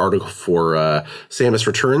there was an article for Samus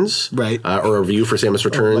Returns, right? Or a review for Samus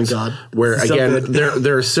Returns, where again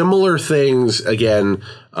there are similar things again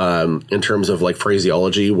in terms of like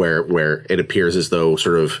phraseology, where it appears as though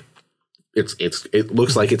sort of it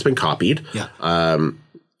looks like it's been copied. Yeah.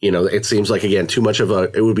 It seems like, again,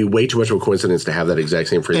 it would be way too much of a coincidence to have that exact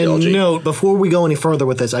same phraseology. And note, before we go any further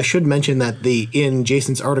with this, I should mention that in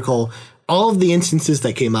Jason's article, all of the instances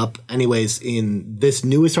that came up anyways in this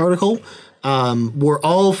newest article were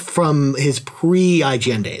all from his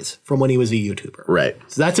pre-IGN days, from when he was a YouTuber. Right.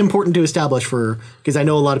 So that's important to establish because I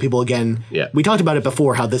know a lot of people, again, we talked about it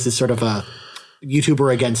before, how this is sort of a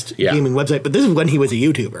YouTuber against gaming website, but this is when he was a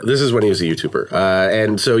YouTuber.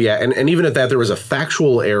 And even at that, there was a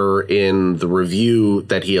factual error in the review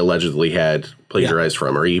that he allegedly had plagiarized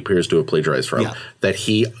from, or he appears to have plagiarized from, that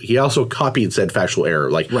he also copied said factual error.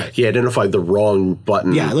 Like, he identified the wrong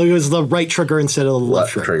button. Yeah, it was the right trigger instead of the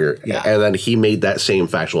left trigger. Yeah. And then he made that same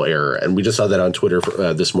factual error. And we just saw that on Twitter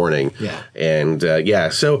this morning. Yeah. And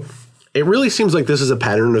so it really seems like this is a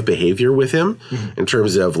pattern of behavior with him in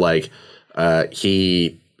terms of like,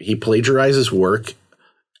 he plagiarizes work.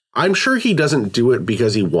 I'm sure he doesn't do it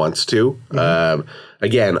because he wants to.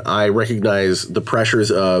 Again, I recognize the pressures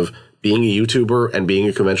of being a YouTuber and being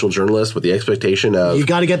a conventional journalist with the expectation of you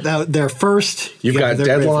got to get there first. You've got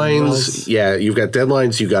deadlines. Yeah, you've got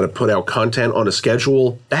deadlines. You got to put out content on a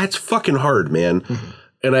schedule. That's fucking hard, man.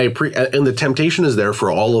 And and the temptation is there for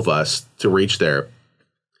all of us to reach there.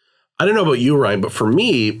 I don't know about you, Ryan, but for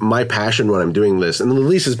me, my passion when I'm doing this, and at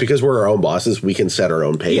least it's because we're our own bosses, we can set our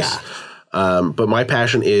own pace. Yeah. But my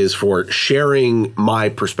passion is for sharing my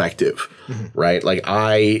perspective, right? Like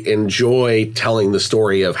I enjoy telling the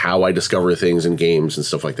story of how I discover things in games and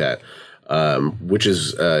stuff like that, which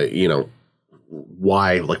is,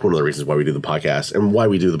 why, like one of the reasons why we do the podcast and why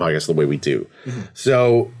we do the podcast the way we do.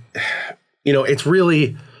 So, it's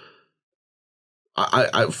really...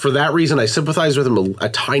 I for that reason, I sympathize with him a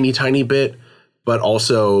tiny, tiny bit, but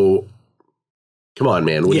also, come on,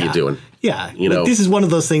 man, what are you doing? Yeah, this is one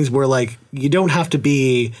of those things where, like, you don't have to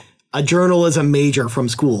be a journalism major from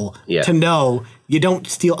school to know you don't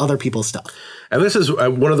steal other people's stuff. And this is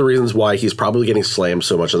one of the reasons why he's probably getting slammed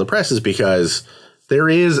so much in the press is because there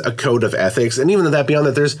is a code of ethics, and even that beyond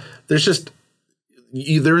that, there's just...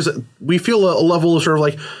 we feel a level of sort of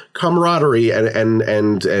like camaraderie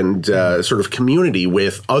and sort of community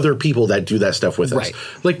with other people that do that stuff with us.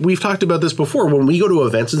 Like we've talked about this before, when we go to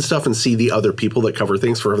events and stuff and see the other people that cover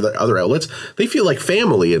things for the other outlets, they feel like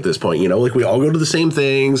family at this point, like we all go to the same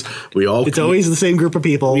things. It's always the same group of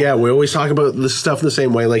people. Yeah. We always talk about this stuff in the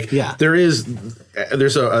same way. Like there's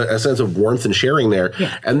a sense of warmth and sharing there.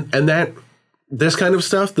 Yeah. And that, this kind of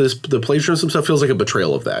stuff, the plagiarism stuff feels like a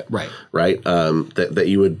betrayal of that. Right. That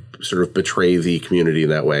you would sort of betray the community in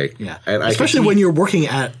that way. Yeah. And especially when you're working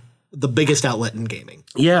at the biggest outlet in gaming.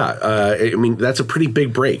 Yeah. I mean, that's a pretty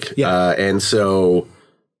big break. Yeah. And so,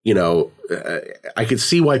 I could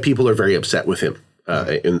see why people are very upset with him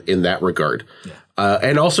in that regard. Yeah.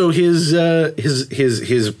 And also his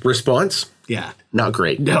response. Yeah. Not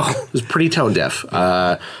great. No. It was pretty tone deaf.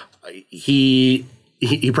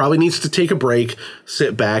 He probably needs to take a break,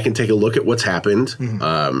 sit back and take a look at what's happened.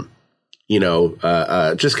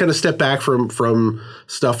 Just kind of step back from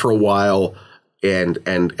stuff for a while and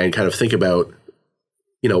kind of think about,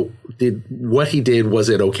 what he did, was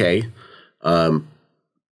it okay?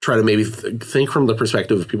 Try to maybe think from the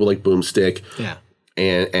perspective of people like Boomstick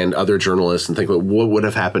and other journalists and think about what would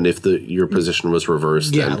have happened if your position was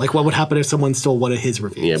reversed. Yeah, like what would happen if someone stole one of his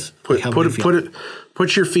reviews? Yeah,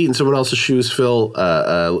 put your feet in someone else's shoes, Phil.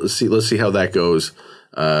 Let's see how that goes.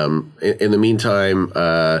 In the meantime,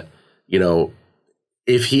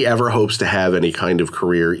 if he ever hopes to have any kind of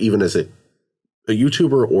career, even as a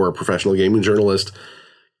YouTuber or a professional gaming journalist,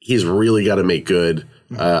 he's really got to make good.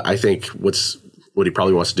 I think what he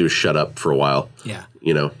probably wants to do is shut up for a while. Yeah.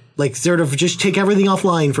 like sort of just take everything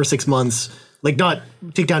offline for 6 months. Like not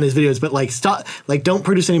take down his videos, but like stop, like don't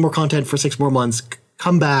produce any more content for 6 more months.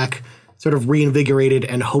 Come back, sort of reinvigorated,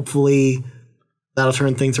 and hopefully that'll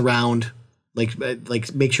turn things around. Like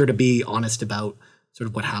make sure to be honest about sort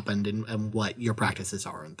of what happened and what your practices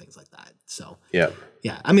are and things like that. So yeah.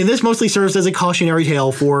 I mean, this mostly serves as a cautionary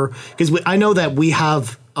tale because I know that we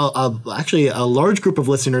have actually a large group of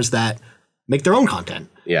listeners that make their own content.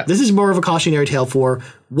 Yeah. This is more of a cautionary tale for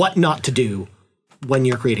what not to do when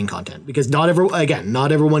you're creating content, because not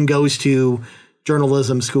everyone goes to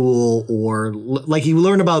journalism school, or like you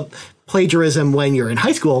learn about plagiarism when you're in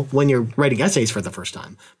high school, when you're writing essays for the first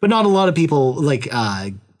time. But not a lot of people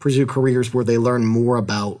pursue careers where they learn more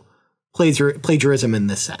about plagiarism in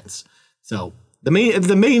this sense. So the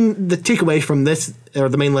takeaway from this, or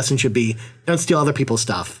the main lesson, should be don't steal other people's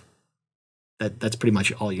stuff. That's pretty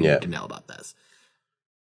much all you need to know about this.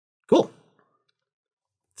 Cool.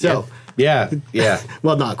 So yeah.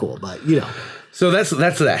 Well, not cool, but So that's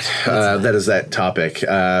that. That is that topic.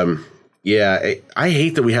 I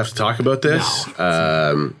hate that we have to talk about this.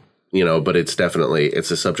 No. But it's definitely a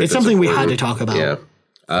subject. It's something we had to talk about. Yeah.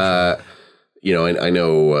 And I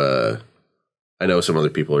know some other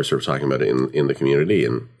people are sort of talking about it in the community,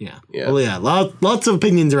 and lots of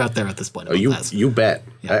opinions are out there at this point. You bet.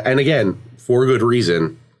 Yeah. And again, for good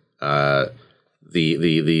reason.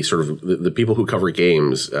 The sort of the people who cover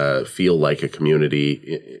games feel like a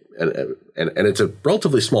community, and it's a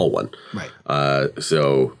relatively small one, right?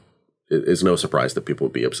 So it's no surprise that people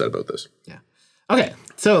would be upset about this. Yeah. Okay.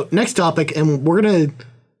 So next topic, and we're gonna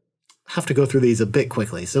have to go through these a bit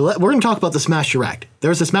quickly. So we're gonna talk about the Smash Direct.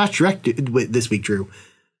 There's a Smash Direct this week, Drew.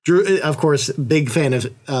 Drew, of course, big fan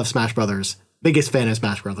of Smash Brothers. Biggest fan of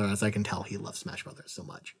Smash Brothers, as I can tell. He loves Smash Brothers so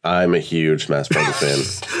much. I'm a huge Smash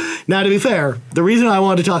Brothers fan. Now, to be fair, the reason I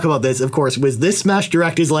wanted to talk about this, of course, was this Smash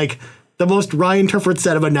Direct is like the most Ryan Turford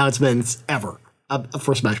set of announcements ever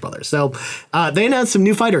for Smash Brothers. So they announced some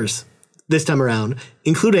new fighters this time around,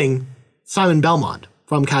 including Simon Belmont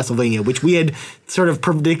from Castlevania, which we had sort of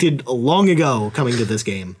predicted long ago coming to this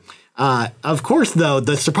game. Of course, though,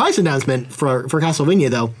 the surprise announcement for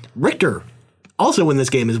Castlevania, though, Richter also in this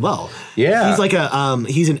game as well. Yeah. He's like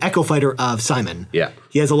he's an echo fighter of Simon. Yeah.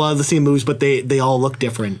 He has a lot of the same moves, but they all look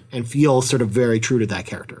different and feel sort of very true to that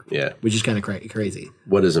character. Yeah. Which is kind of crazy.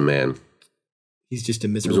 What is a man? He's just a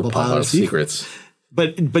miserable pile of secrets.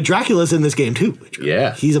 But Dracula's in this game too.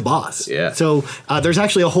 Yeah. He's a boss. Yeah. So there's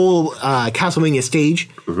actually a whole Castlevania stage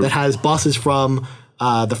that has bosses from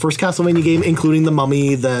the first Castlevania game, including the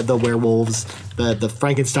Mummy, the werewolves, the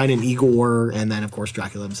Frankenstein and Igor, and then, of course,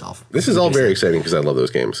 Dracula himself. This is all very exciting because I love those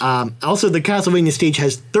games. Also, the Castlevania stage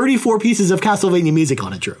has 34 pieces of Castlevania music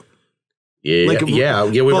on it, Drew. Yeah,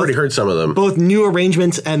 we've already heard some of them. Both new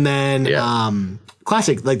arrangements and then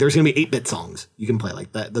classic. Like, there's going to be 8-bit songs you can play.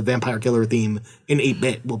 Like, the Vampire Killer theme in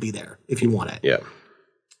 8-bit will be there if you want it. Yeah.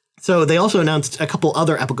 So they also announced a couple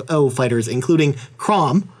other Echo fighters, including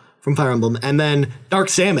Chrom from Fire Emblem, and then Dark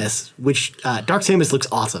Samus, which Dark Samus looks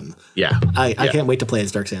awesome. Yeah. I can't wait to play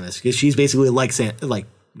as Dark Samus, because she's basically like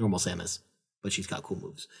normal Samus, but she's got cool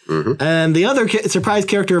moves. Mm-hmm. And the other surprise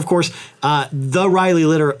character, of course, the Riley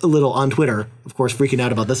Little on Twitter, of course, freaking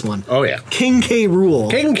out about this one. Oh, yeah. King K.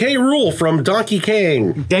 Rool. King K. Rool from Donkey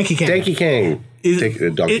Kong. Donkey Kong.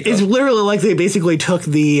 It's literally like they basically took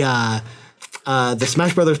the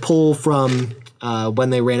Smash Brothers poll from when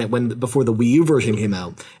they ran it before the Wii U version came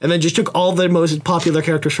out, and then just took all the most popular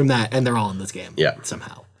characters from that, and they're all in this game. Yeah,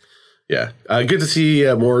 somehow. Yeah, good to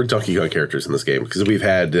see more Donkey Kong characters in this game, because we've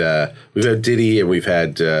had Diddy and we've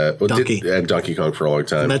had Donkey Kong for a long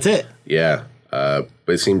time. And that's it. Yeah, but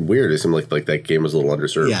it seemed weird. It seemed like that game was a little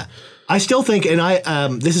underserved. Yeah, I still think, and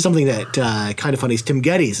this is something that Kind of Funny's Tim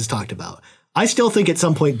Geddes has talked about. I still think at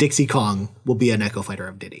some point Dixie Kong will be an Echo Fighter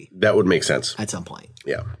of Diddy. That would make sense. At some point.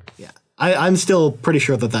 Yeah. Yeah. I'm still pretty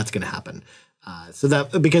sure that that's going to happen.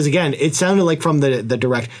 Because again, it sounded like from the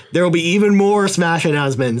Direct, there will be even more Smash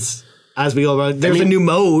announcements as we go around. There's a new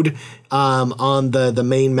mode on the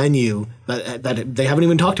main menu that they haven't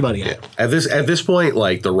even talked about it yet. Yeah. At this point,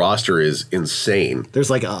 like, the roster is insane.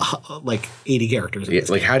 There's like 80 characters. Yeah,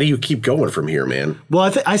 like, how do you keep going from here, man?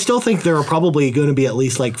 Well, I still think there are probably going to be at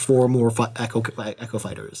least like 4 more Echo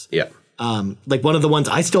Fighters. Yeah. Like one of the ones,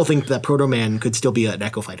 I still think that Proto Man could still be an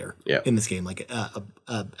Echo Fighter in this game, like a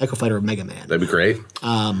Echo Fighter of Mega Man. That'd be great.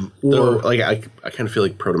 I kind of feel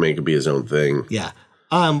like Proto Man could be his own thing. Yeah.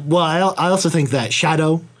 Well, I also think that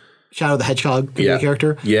Shadow the Hedgehog could be a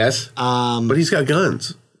character. Yes. But he's got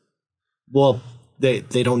guns. Well, they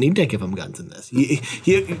don't need to give him guns in this.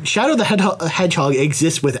 Shadow the Hedgehog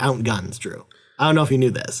exists without guns, Drew. I don't know if you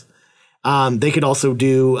knew this. They could also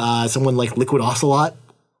do someone like Liquid Ocelot,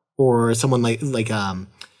 or someone like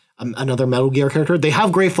another Metal Gear character. They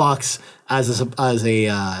have Gray Fox as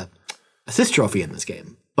a assist trophy in this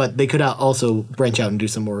game. but they could also branch out and do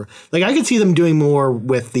some more. Like I could see them doing more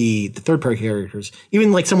with the third-party characters.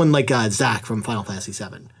 Even like someone like Zack from Final Fantasy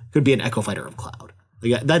VII could be an Echo Fighter of Cloud.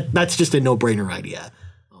 Like that's just a no-brainer idea,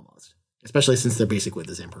 almost. Especially since they're basically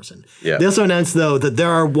the same person. Yeah. They also announced though that there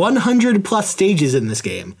are 100 plus stages in this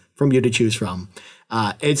game from you to choose from.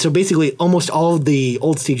 And so basically almost all of the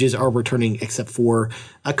old stages are returning except for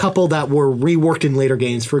a couple that were reworked in later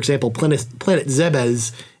games. For example, Planet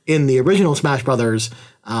Zebes in the original Smash Brothers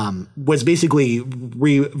was basically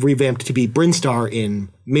revamped to be Brinstar in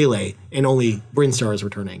Melee, and only Brinstar is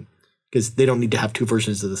returning because they don't need to have two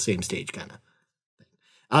versions of the same stage kind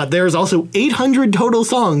of. There's also 800 total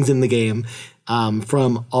songs in the game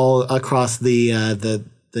from all across the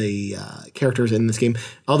characters in this game.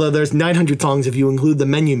 Although there's 900 songs if you include the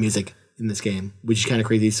menu music in this game, which is kind of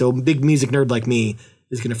crazy. So a big music nerd like me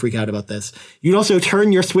is going to freak out about this. You'd also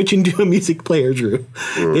turn your Switch into a music player, Drew.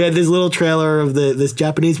 They had this little trailer of this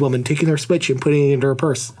Japanese woman taking her Switch and putting it into her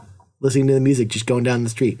purse, listening to the music, just going down the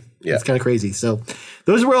street. Yeah. It's kind of crazy. So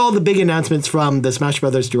those were all the big announcements from the Smash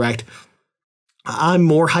Brothers Direct. I'm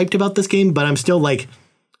more hyped about this game, but I'm still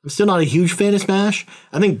not a huge fan of Smash.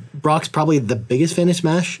 I think Brock's probably the biggest fan of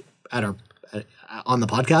Smash on the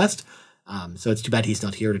podcast. So it's too bad he's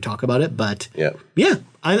not here to talk about it. But yeah,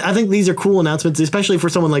 I think these are cool announcements, especially for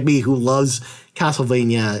someone like me who loves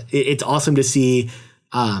Castlevania. It's awesome to see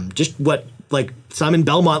just what like Simon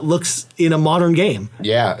Belmont looks in a modern game.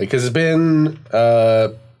 Yeah, because it's been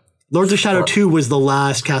Lords of Shadow 2 was the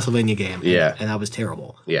last Castlevania game. Yeah, and that was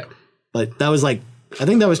terrible. Yeah, but that was like I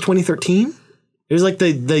think that was 2013. It was like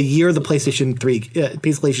the year the PlayStation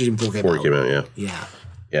 4 came out. Yeah.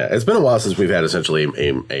 Yeah, it's been a while since we've had essentially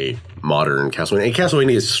a modern Castlevania. And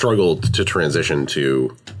Castlevania has struggled to transition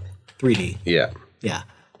to 3D. Yeah. Yeah.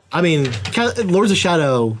 I mean, Lords of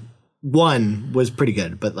Shadow 1 was pretty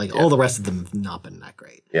good, but like all the rest of them have not been that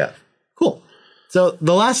great. Yeah. Cool. So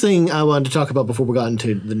the last thing I wanted to talk about before we got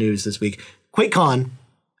into the news this week, QuakeCon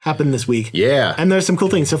happened this week. Yeah. And there's some cool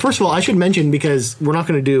things. So first of all, I should mention, because we're not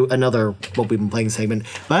going to do another what we've been playing segment,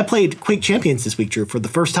 but I played Quake Champions this week, Drew, for the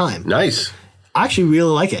first time. Nice. I actually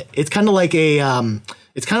really like it. It's kind of like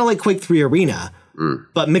Quake 3 Arena,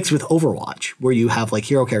 but mixed with Overwatch, where you have like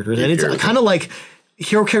hero characters. And it's kind of like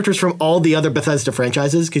hero characters from all the other Bethesda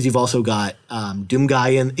franchises, because you've also got Doom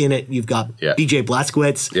Guy in it. You've got BJ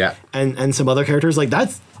Blazkowicz and some other characters. Like,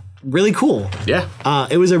 that's really cool. Yeah.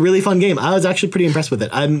 It was a really fun game. I was actually pretty impressed with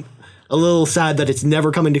it. I'm a little sad that it's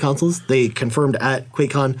never coming to consoles. They confirmed at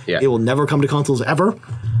QuakeCon it will never come to consoles ever.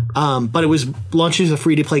 But it was launched as a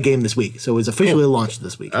free-to-play game this week, so it was officially launched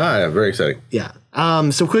this week. Ah, yeah, very exciting. Yeah.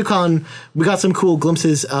 So QuakeCon, we got some cool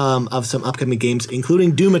glimpses of some upcoming games,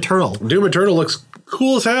 including Doom Eternal. Doom Eternal looks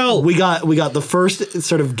cool as hell. We got the first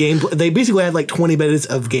sort of gameplay. They basically had like 20 minutes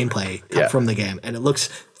of gameplay cut from the game, and it looks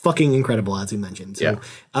fucking incredible, as you mentioned. So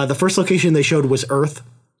the first location they showed was Earth,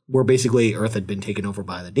 where basically Earth had been taken over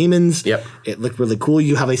by the demons. Yep. It looked really cool.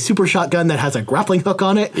 You have a super shotgun that has a grappling hook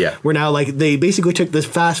on it. Yeah. Where now, like, they basically took this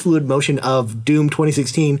fast, fluid motion of Doom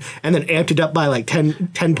 2016 and then amped it up by like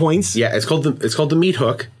 10 points. Yeah, it's called the meat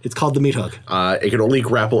hook. It's called the meat hook. It can only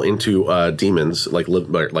grapple into demons, like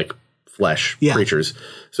flesh creatures,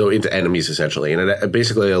 so into enemies essentially, and it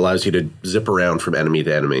basically allows you to zip around from enemy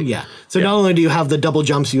to enemy. Yeah. So not only do you have the double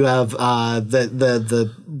jumps, you have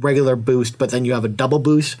the regular boost, but then you have a double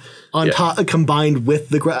boost on top, combined with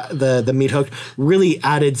the meat hook. Really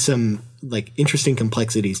added some like interesting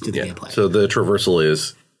complexities to the gameplay. So the traversal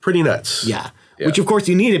is pretty nuts. Yeah. Which, of course,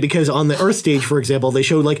 you need it because on the Earth stage, for example, they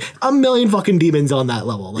showed like a million fucking demons on that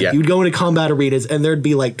level. Like, you'd go into combat arenas and there'd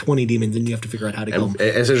be like 20 demons and you have to figure out how to kill them.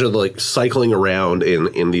 Essentially, like cycling around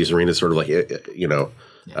in these arenas, sort of like,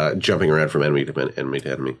 jumping around from enemy to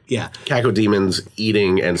enemy. Yeah. Caco demons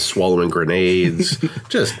eating and swallowing grenades.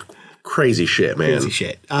 Just crazy shit, man. Crazy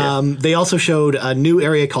shit. They also showed a new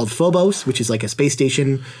area called Phobos, which is like a space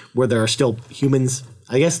station where there are still humans.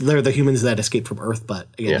 I guess they're the humans that escaped from Earth, but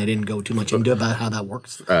again, they didn't go too much into about how that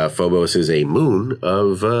works. Phobos is a moon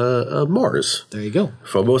of Mars. There you go.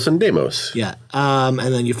 Phobos and Deimos. Yeah. And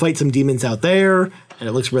then you fight some demons out there, and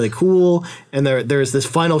it looks really cool. And there's this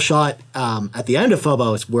final shot at the end of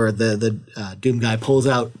Phobos where the Doom guy pulls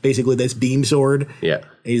out basically this beam sword. Yeah. And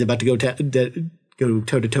he's about to go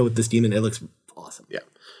toe-to-toe with this demon. It looks awesome.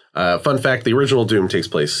 Yeah. Fun fact, the original Doom takes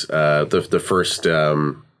place,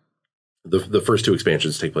 the first two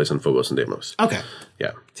expansions take place on Phobos and Deimos. Okay.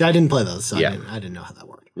 Yeah. See, I didn't play those, so I didn't know how that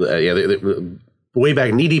worked. Way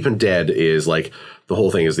back, Knee Deep in Dead is like, the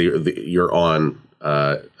whole thing is you're on,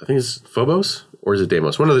 I think it's Phobos, or is it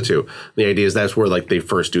Deimos? One of the two. The idea is that's where like they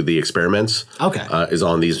first do the experiments. Okay. Is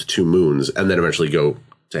on these two moons, and then eventually go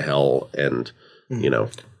to hell and you know,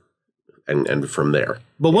 and from there.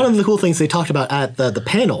 But one of the cool things they talked about at the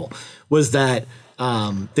panel was that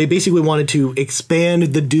they basically wanted to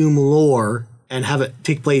expand the Doom lore and have it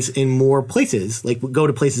take place in more places, like go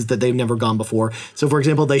to places that they've never gone before. So, for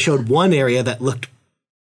example, they showed one area that looked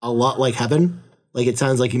a lot like heaven. Like, it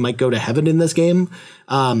sounds like you might go to heaven in this game.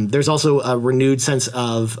 There's also a renewed sense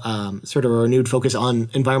of sort of a renewed focus on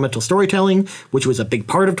environmental storytelling, which was a big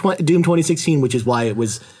part of Doom 2016, which is why it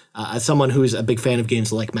was, as someone who's a big fan of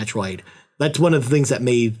games like Metroid, that's one of the things that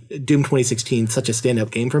made Doom 2016 such a standout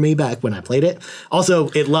game for me back when I played it. Also,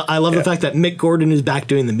 I love the fact that Mick Gordon is back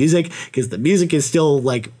doing the music, because the music is still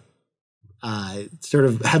like sort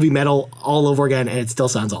of heavy metal all over again, and it still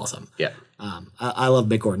sounds awesome. Yeah. I love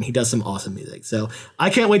Mick Gordon. He does some awesome music. So I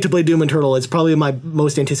can't wait to play Doom Eternal. It's probably my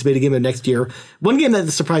most anticipated game of next year. One game that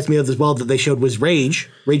surprised me as well that they showed was Rage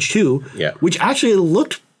 2, which actually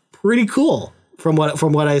looked pretty cool. From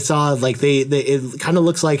what I saw, like it kind of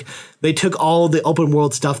looks like they took all the open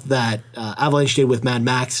world stuff that Avalanche did with Mad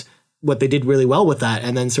Max, what they did really well with that,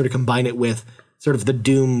 and then sort of combine it with sort of the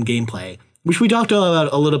Doom gameplay, which we talked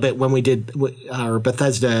about a little bit when we did our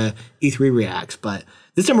Bethesda E3 reacts. But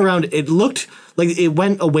this time around, it looked like it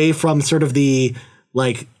went away from sort of the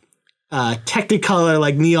like Technicolor,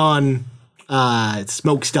 like neon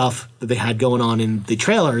smoke stuff that they had going on in the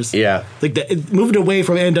trailers. Yeah. Like it moved away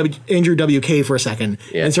from Andrew WK for a second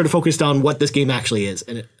and sort of focused on what this game actually is.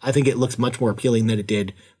 And I think it looks much more appealing than it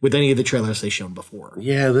did with any of the trailers they've shown before.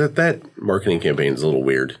 Yeah, that marketing campaign is a little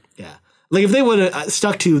weird. Yeah. Like if they would have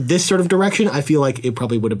stuck to this sort of direction, I feel like it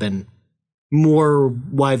probably would have been more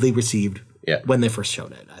widely received when they first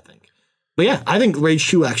showed it, I think. But yeah, I think Rage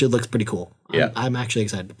 2 actually looks pretty cool. I'm actually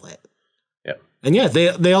excited to play it. And yeah,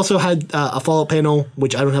 they also had a Fallout panel,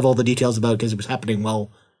 which I don't have all the details about because it was happening while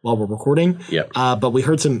we're recording. But we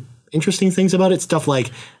heard some interesting things about it. Stuff like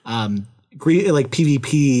PvP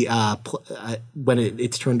when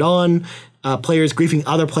it's turned on, players griefing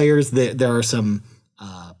other players. There are some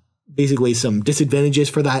basically some disadvantages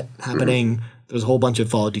for that happening. There's a whole bunch of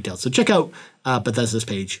Fallout details. So check out Bethesda's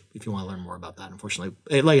page if you want to learn more about that. Unfortunately,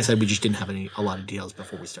 like I said, we just didn't have a lot of details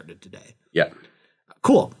before we started today. Yeah.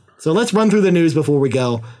 Cool. So let's run through the news before we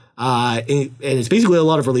go. And it's basically a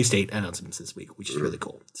lot of release date announcements this week, which is really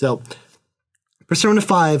cool. So Persona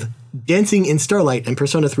 5 Dancing in Starlight and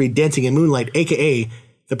Persona 3 Dancing in Moonlight, a.k.a.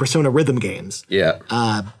 the Persona Rhythm games.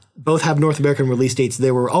 Both have North American release dates.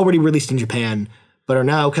 They were already released in Japan, but are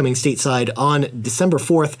now coming stateside on December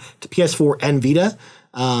 4th to PS4 and Vita.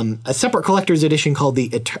 A separate collector's edition called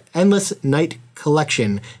the Endless Night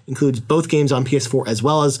Collection includes both games on PS4 as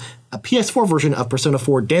well as a PS4 version of Persona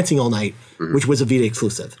 4 Dancing All Night, which was a Vita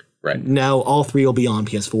exclusive. Right. Now all three will be on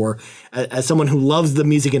PS4. As someone who loves the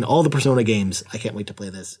music in all the Persona games, I can't wait to play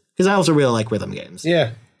this. Because I also really like rhythm games.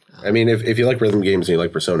 Yeah. I mean, if you like rhythm games and you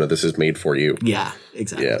like Persona, this is made for you. Yeah,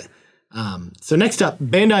 exactly. So next up,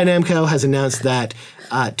 Bandai Namco has announced that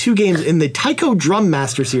 2 games in the Taiko Drum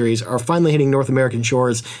Master series are finally hitting North American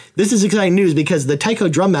shores. This is exciting news because the Taiko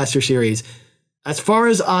Drum Master series, as far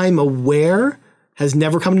as I'm aware, has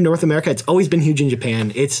never come to North America. It's always been huge in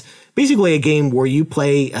Japan. It's basically a game where you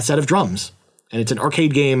play a set of drums, and it's an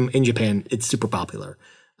arcade game in Japan. It's super popular.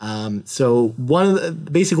 So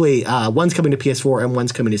one's coming to PS4 and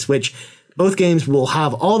one's coming to Switch. Both games will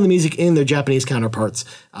have all the music in their Japanese counterparts,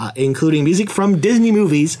 including music from Disney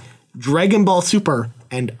movies, Dragon Ball Super,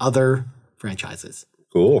 and other franchises.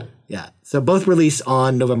 Cool. Yeah. So both release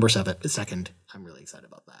on November 2nd. I'm really excited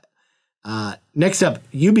about that. Next up,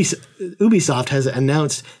 Ubisoft has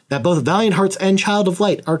announced that both Valiant Hearts and Child of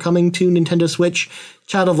Light are coming to Nintendo Switch.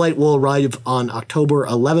 Child of Light will arrive on October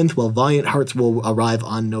 11th, while Valiant Hearts will arrive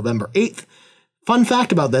on November 8th. Fun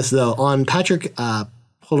fact about this, though, on Patrick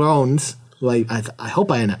Polron's, who I hope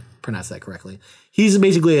I pronounced that correctly. He's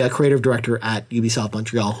basically a creative director at Ubisoft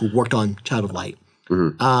Montreal who worked on Child of Light.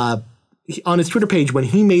 On his Twitter page, when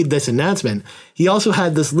he made this announcement, he also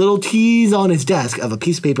had this little tease on his desk of a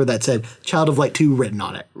piece of paper that said Child of Light 2 written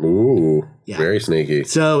on it. Ooh, very sneaky.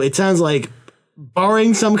 So it sounds like,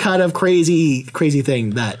 barring some kind of crazy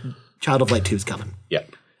thing, that Child of Light 2 is coming. Yeah.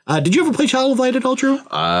 Did you ever play Child of Light at all, Drew?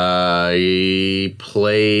 I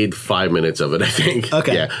played 5 minutes of it, I think.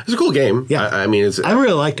 Okay. Yeah. It's a cool game. Yeah. I mean, I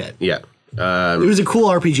really liked it. Yeah. It was a cool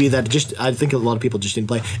RPG that I think a lot of people just didn't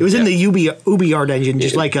play. It was in the UbiArt engine,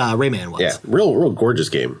 just like Rayman was. Yeah, real gorgeous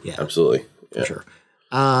game. Yeah, absolutely. For sure.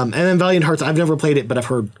 And then Valiant Hearts, I've never played it, but I've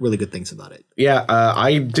heard really good things about it. Yeah,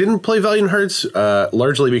 I didn't play Valiant Hearts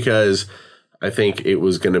largely because I think it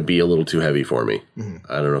was going to be a little too heavy for me.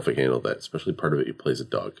 I don't know if I can handle that, especially part of it you play as a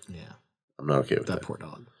dog. Yeah. I'm not okay with that. That poor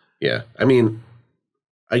dog. Yeah. I mean,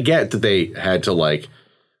 I get that they had to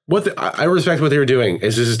I respect what they were doing.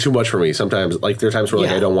 This is too much for me. Sometimes, like, there are times where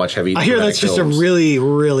like I don't watch heavy. I hear that's just a really,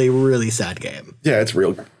 really, really sad game. Yeah, it's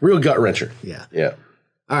real gut wrencher. Yeah. Yeah.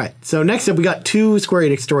 All right. So next up, we got 2 Square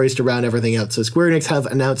Enix stories to round everything out. So Square Enix have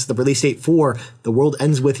announced the release date for The World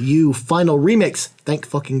Ends With You Final Remix. Thank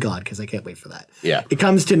fucking God, because I can't wait for that. Yeah. It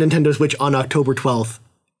comes to Nintendo Switch on October 12th,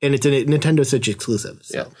 and it's a Nintendo Switch exclusive.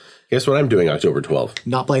 So. Yeah. Guess what I'm doing October 12th?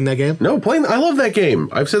 Not playing that game? No, playing. I love that game.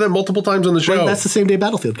 I've said that multiple times on the show. But that's the same day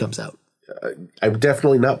Battlefield comes out. I'm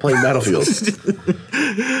definitely not playing Battlefield.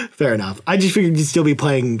 Fair enough. I just figured you'd still be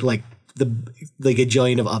playing like a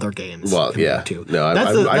jillion of other games. Well, yeah. Too. No,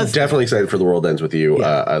 I'm definitely excited for The World Ends With You.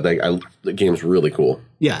 Yeah. The game's really cool.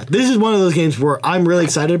 Yeah, this is one of those games where I'm really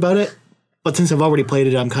excited about it, but since I've already played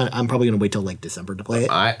it, I'm probably going to wait till like December to play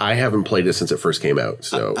it. I haven't played it since it first came out,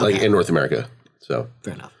 so like in North America. So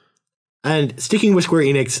fair enough. And sticking with Square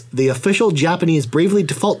Enix, the official Japanese Bravely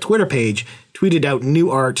Default Twitter page tweeted out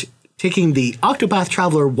new art taking the Octopath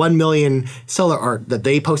Traveler 1 million seller art that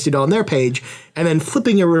they posted on their page and then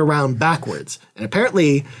flipping it around backwards. And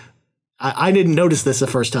apparently, I didn't notice this the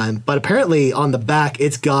first time, but apparently on the back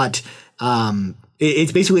it's got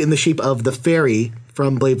it's basically in the shape of the fairy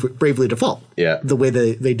from Bravely Default. Yeah, the way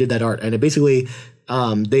they did that art, and it basically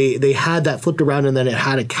they had that flipped around and then it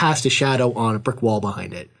had to cast a shadow on a brick wall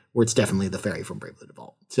behind it, where it's definitely the fairy from Bravely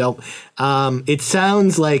Default. So it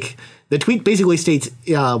sounds like the tweet basically states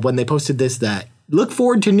when they posted this that look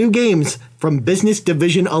forward to new games from Business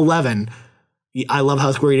Division 11. I love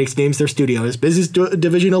how Square Enix names their studios. Business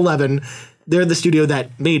Division 11, they're the studio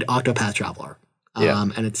that made Octopath Traveler.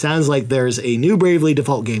 And it sounds like there's a new Bravely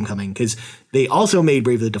Default game coming because they also made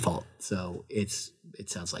Bravely Default. So it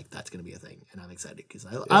sounds like that's going to be a thing. And I'm excited because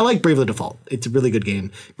I like Bravely Default. It's a really good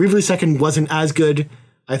game. Bravely Second wasn't as good,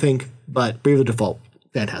 I think, but Bravely Default,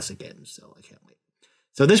 fantastic game. So I can't wait.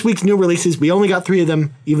 So this week's new releases, we only got 3 of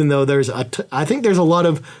them, even though I think there's a lot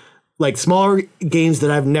of like smaller games that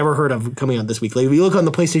I've never heard of coming out this week. Like if you look on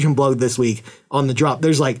the PlayStation blog this week on the drop,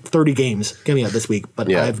 there's like 30 games coming out this week,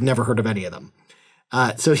 but I've never heard of any of them.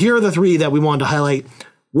 So here are the 3 that we wanted to highlight.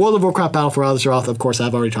 World of Warcraft Battle for Azeroth, of course,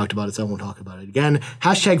 I've already talked about it, so I won't talk about it again.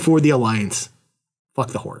 # for the Alliance.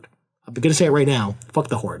 Fuck the Horde. I'm going to say it right now. Fuck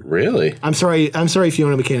the Horde. Really? I'm sorry,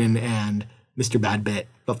 Fiona McKinnon and Mr. Badbit,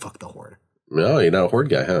 but fuck the Horde. No, you're not a Horde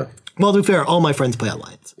guy, huh? Well, to be fair, all my friends play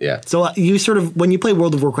Alliance. Yeah. So you sort of, when you play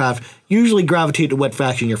World of Warcraft, you usually gravitate to what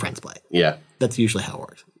faction your friends play. Yeah. That's usually how it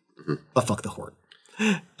works. Mm-hmm. But fuck the Horde.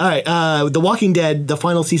 All right, The Walking Dead, the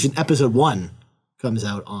final season, episode 1, comes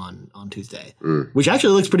out on Tuesday, which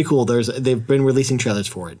actually looks pretty cool. They've been releasing trailers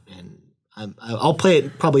for it, and I'll play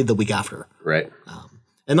it probably the week after. Right.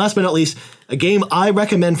 And last but not least, a game I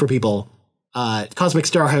recommend for people, Cosmic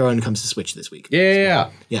Star Heroine comes to Switch this week.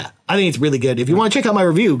 Yeah. I think it's really good. If you want to check out my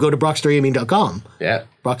review, go to brockstargaming.com. Yeah.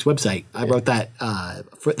 Brock's website. I wrote that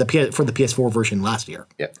for the PS4 version last year.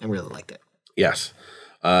 Yeah. And really liked it. Yes.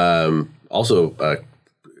 Also,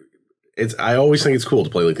 I always think it's cool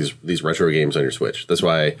to play like these retro games on your Switch. That's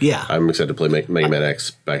why I'm excited to play Mega Man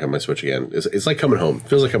X back on my Switch again. It's like coming home. It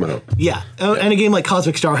feels like coming home. Yeah. And a game like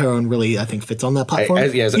Cosmic Star Heroine really, I think, fits on that platform.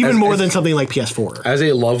 Even more than something like PS4. As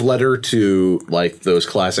a love letter to like those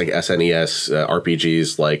classic SNES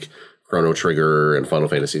RPGs like Chrono Trigger and Final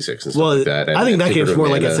Fantasy VI and stuff like that. I think that game's more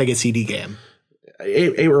like a Sega CD game.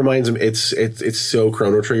 It reminds me. It's so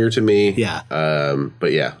Chrono Trigger to me. Yeah.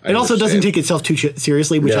 But yeah. It also doesn't take itself too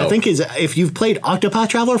seriously, which I think is, if you've played Octopath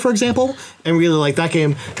Traveler, for example, and really like that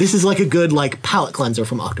game, this is like a good like palate cleanser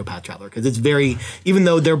from Octopath Traveler because it's very, even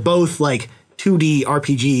though they're both like 2D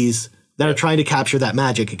RPGs that are trying to capture that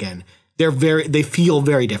magic again, they feel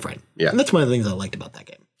very different. Yeah. And that's one of the things I liked about that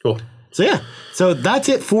game. Cool. So yeah, so that's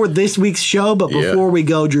it for this week's show. But before we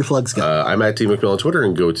go, Drew Flug's go. I'm at T McMillan on Twitter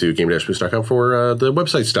and go to game-boost.com for the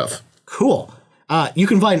website stuff. Cool. You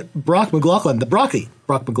can find Brock McLaughlin, Brock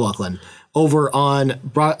McLaughlin, over on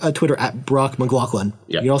Twitter at Brock McLaughlin.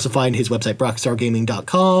 Yep. You can also find his website,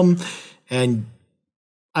 brockstargaming.com. And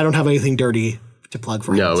I don't have anything dirty to plug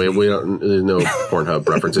for him. No, we don't. There's no Pornhub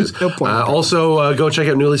references. No Pornhub. Also, go check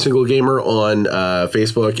out Newly Single Gamer on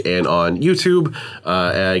Facebook and on YouTube.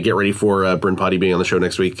 Get ready for Bryn Potty being on the show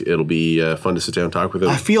next week. It'll be fun to sit down and talk with him.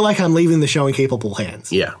 I feel like I'm leaving the show in capable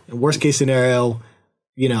hands. Yeah. In worst case scenario,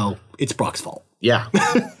 it's Brock's fault. Yeah.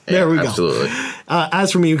 There we go. Absolutely.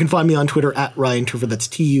 As for me, you can find me on Twitter at Ryan Turford. That's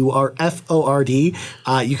TURFORD.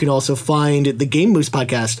 You can also find the Game Moose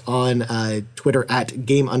podcast on Twitter at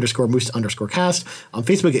game_moose_cast. On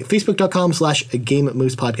Facebook at facebook.com/Game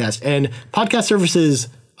Moose podcast. And podcast services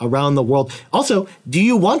around the world. Also, do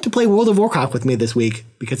you want to play World of Warcraft with me this week?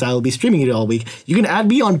 Because I will be streaming it all week. You can add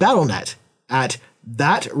me on Battle.net at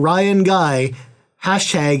that Ryan Guy.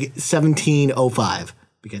 hashtag 1705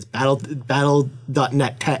 because battle.net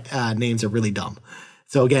names are really dumb.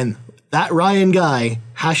 So again, that Ryan guy,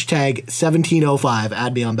 hashtag 1705,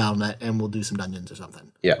 add me on Battle.net and we'll do some dungeons or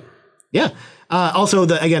something. Yeah. Yeah. Also,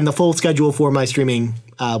 the full schedule for my streaming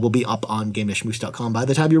will be up on game-moose.com by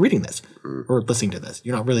the time you're reading this or listening to this.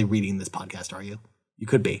 You're not really reading this podcast, are you? You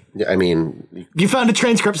could be. Yeah, I mean... You found a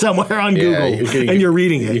transcript somewhere on Google and you're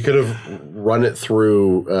reading it. You could have run it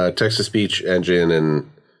through text-to-speech engine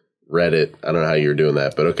and read it. I don't know how you're doing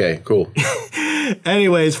that, but okay, cool.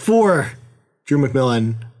 Anyways, for Drew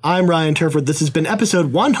McMillan, I'm Ryan Turford. This has been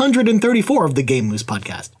episode 134 of the Game Moose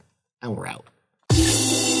Podcast, and we're out.